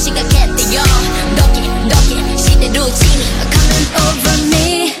く仕掛けてよドキドキしてるうちに Coming over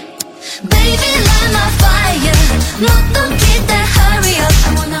me Baby light my fire もっと来て Hurry up I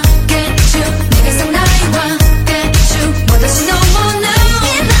wanna get you 내게 상나이와 get you私のもの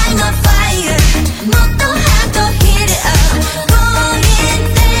Baby light my fire もっと hard to heat it up 보이는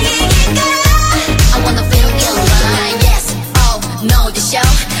때이니까 I wanna feel you right yes oh no the show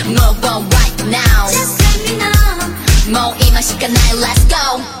move on right now Just let me know もう今しかない let's go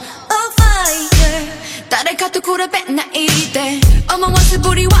Oh fire 誰かと比べないで思わせ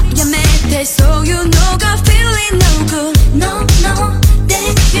ぶりはやめてそういうのが feeling no good No no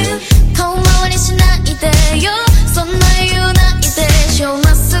thank you 遠回りしないでよそんな言うないでしょ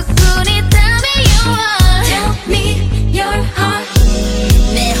まっすぐに tell me your heart Tell me your heart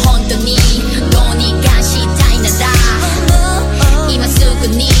ねえ本当にどうにかしたいなら今すぐ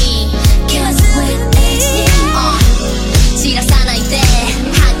に Can I with me 散らさないでは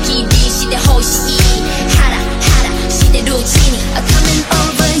っきりしてほしいハラハラしてるうちに I'm coming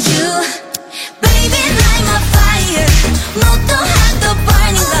over you Baby light my fire もっと hot to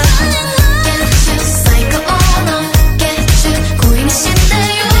burning love Get you psycho all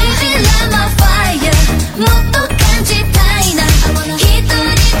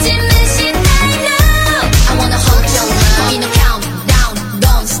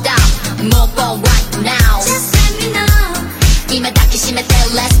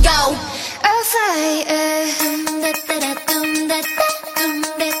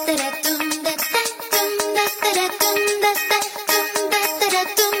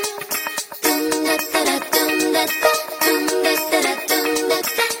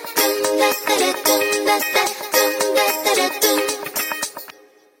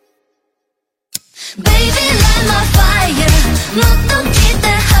Baby light my fire 못 넘길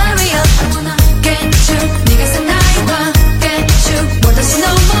때 hurry up I wanna get you 네가 사나이와 get you 뭐 다시 no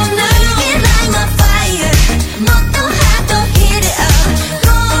more now Baby light my fire 못 더 하도 hit it up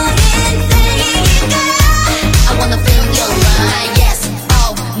going 되니까 I wanna feel your love yes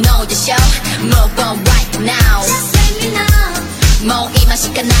oh no just show move on right now Just let me know 뭐 이만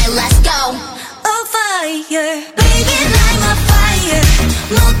시간 날 let's go Oh fire Baby light my fire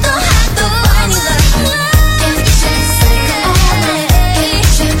못 더 하도 funny love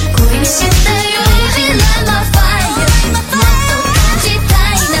고인 시대요 Baby light my fire 못 더 같이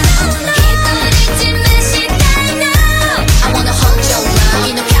타이나 기다리지 시간 now I wanna hold your love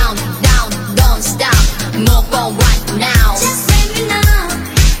in a countdown don't stop move on right now Just let me know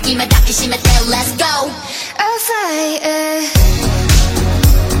이만 닿기 심할 때 let's go Oh fire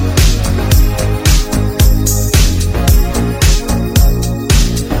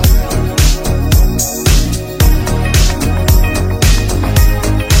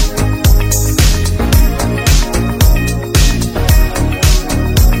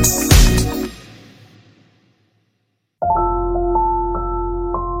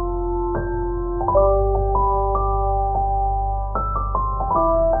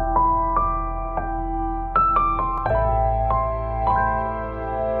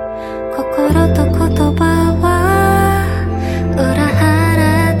心と言葉は裏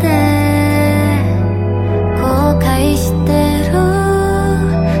腹で後悔してる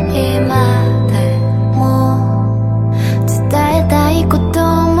今でも伝えたいこと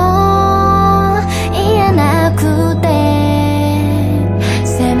も言えなくて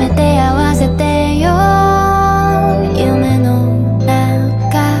せめて合わせてよ夢の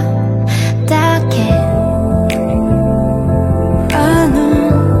中だけ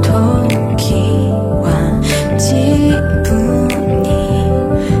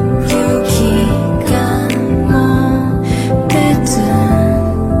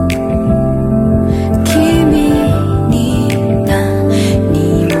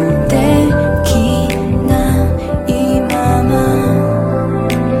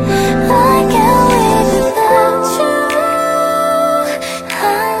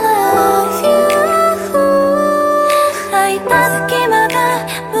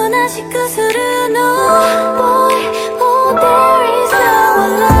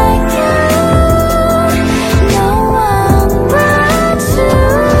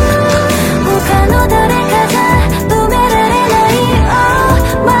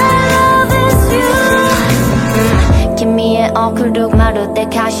まるで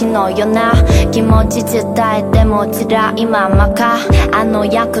歌詞のような気持ち伝えても辛いままかあの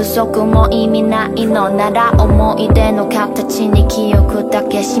約束も意味ないのなら思い出の形に記憶だ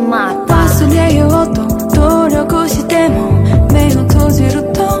けしまった忘れようと努力しても目を閉じ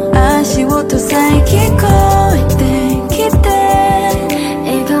ると足音さえ聞こえてきて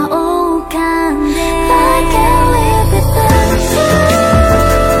笑顔浮かんで I can't live without you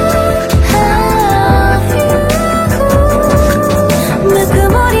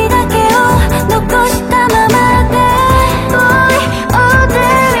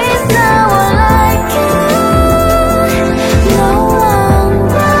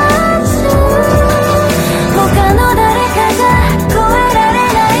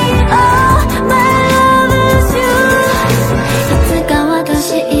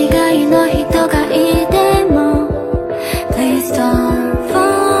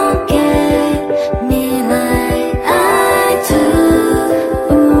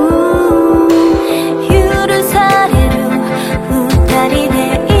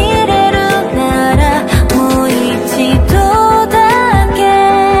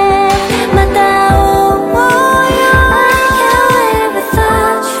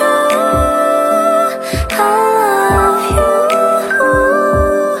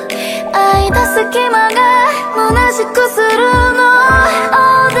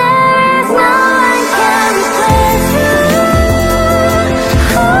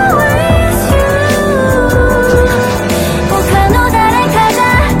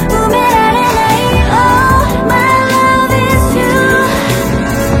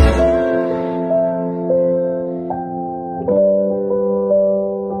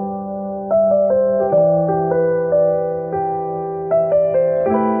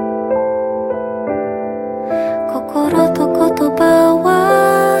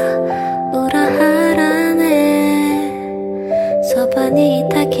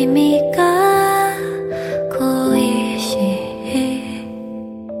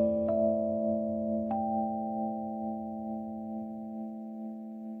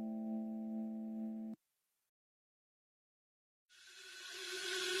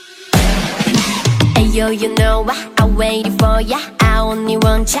Yo, you know I waited for ya, I only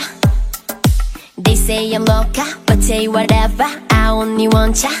want ya. They say I'm loca, but say whatever, I only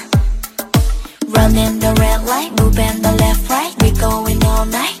want ya. Running the red light, moving the left, right, we going all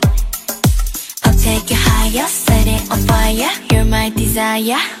night. I'll take you higher, set it on fire, you're my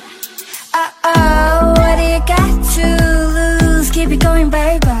desire. Uh-oh, what do you got to lose? Keep it going,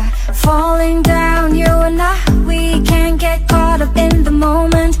 baby. Falling down, you and I, we can't get caught up in the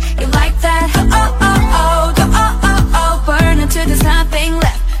moment. You like that? Oh, go oh, burn until there's nothing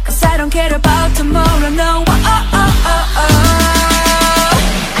left. Cause I don't care about tomorrow, no. I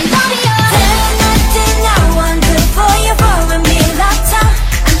love you. There's nothing I want to do for you, for me, lifetime.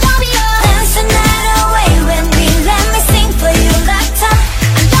 I love you. Dance the night away with me, let me sing for you, lifetime.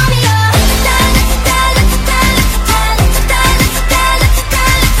 I love you.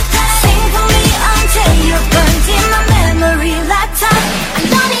 Sing for me until you're burnt in my memory, lifetime. I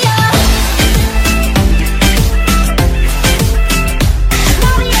love you.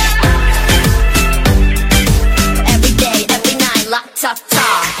 Every day, every night, la-ta-ta.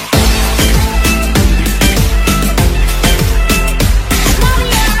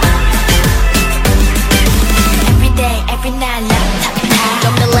 Every day, every night, la-ta-ta.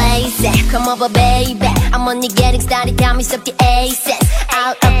 Don't be lazy, come over baby, I'm only getting started, got me stuck the aces.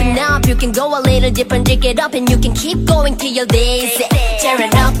 Out, up and up, you can go a little different, dig it up and you can keep going till you're lazy. Tear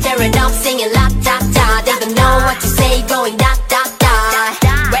it up, singing la-ta-ta. They don't know what to say, going da-da-da.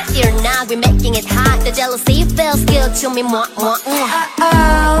 Ready or not, we're making it hot. The jealousy feels good to me, more.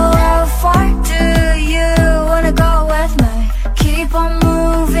 How far do you wanna go with me? Keep on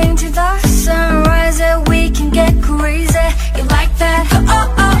moving to the sunrise and we can get crazy. You like that?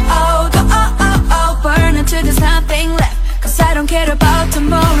 Oh, burn until there's nothing left. Cause I don't care about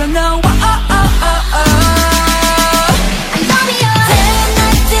tomorrow, no. I love you. There's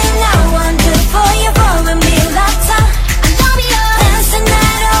nothing I want to do for you, for me, lifetime. I love you. Dance the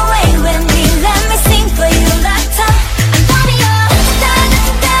night away with me, let me sing for you, lifetime. I love you.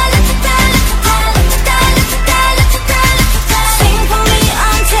 Sing for me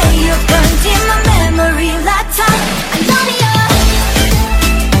until you're burnt in my memory, lifetime. I love you.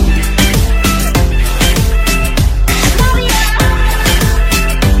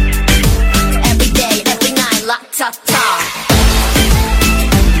 Every day, every night, la-ta-ta.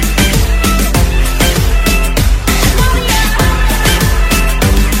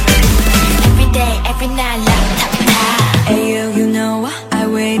 Every day, every night, la-ta-ta. Hey you know what? I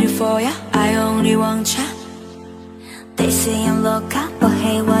waited for ya, I only want ya. They say I'm loca, but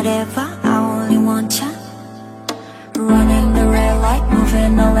hey, whatever, I only want ya. Running the red light,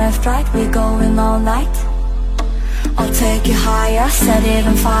 moving the left, right, we going all night. I'll take you higher, set it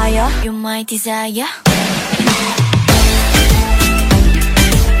on fire, you're my desire.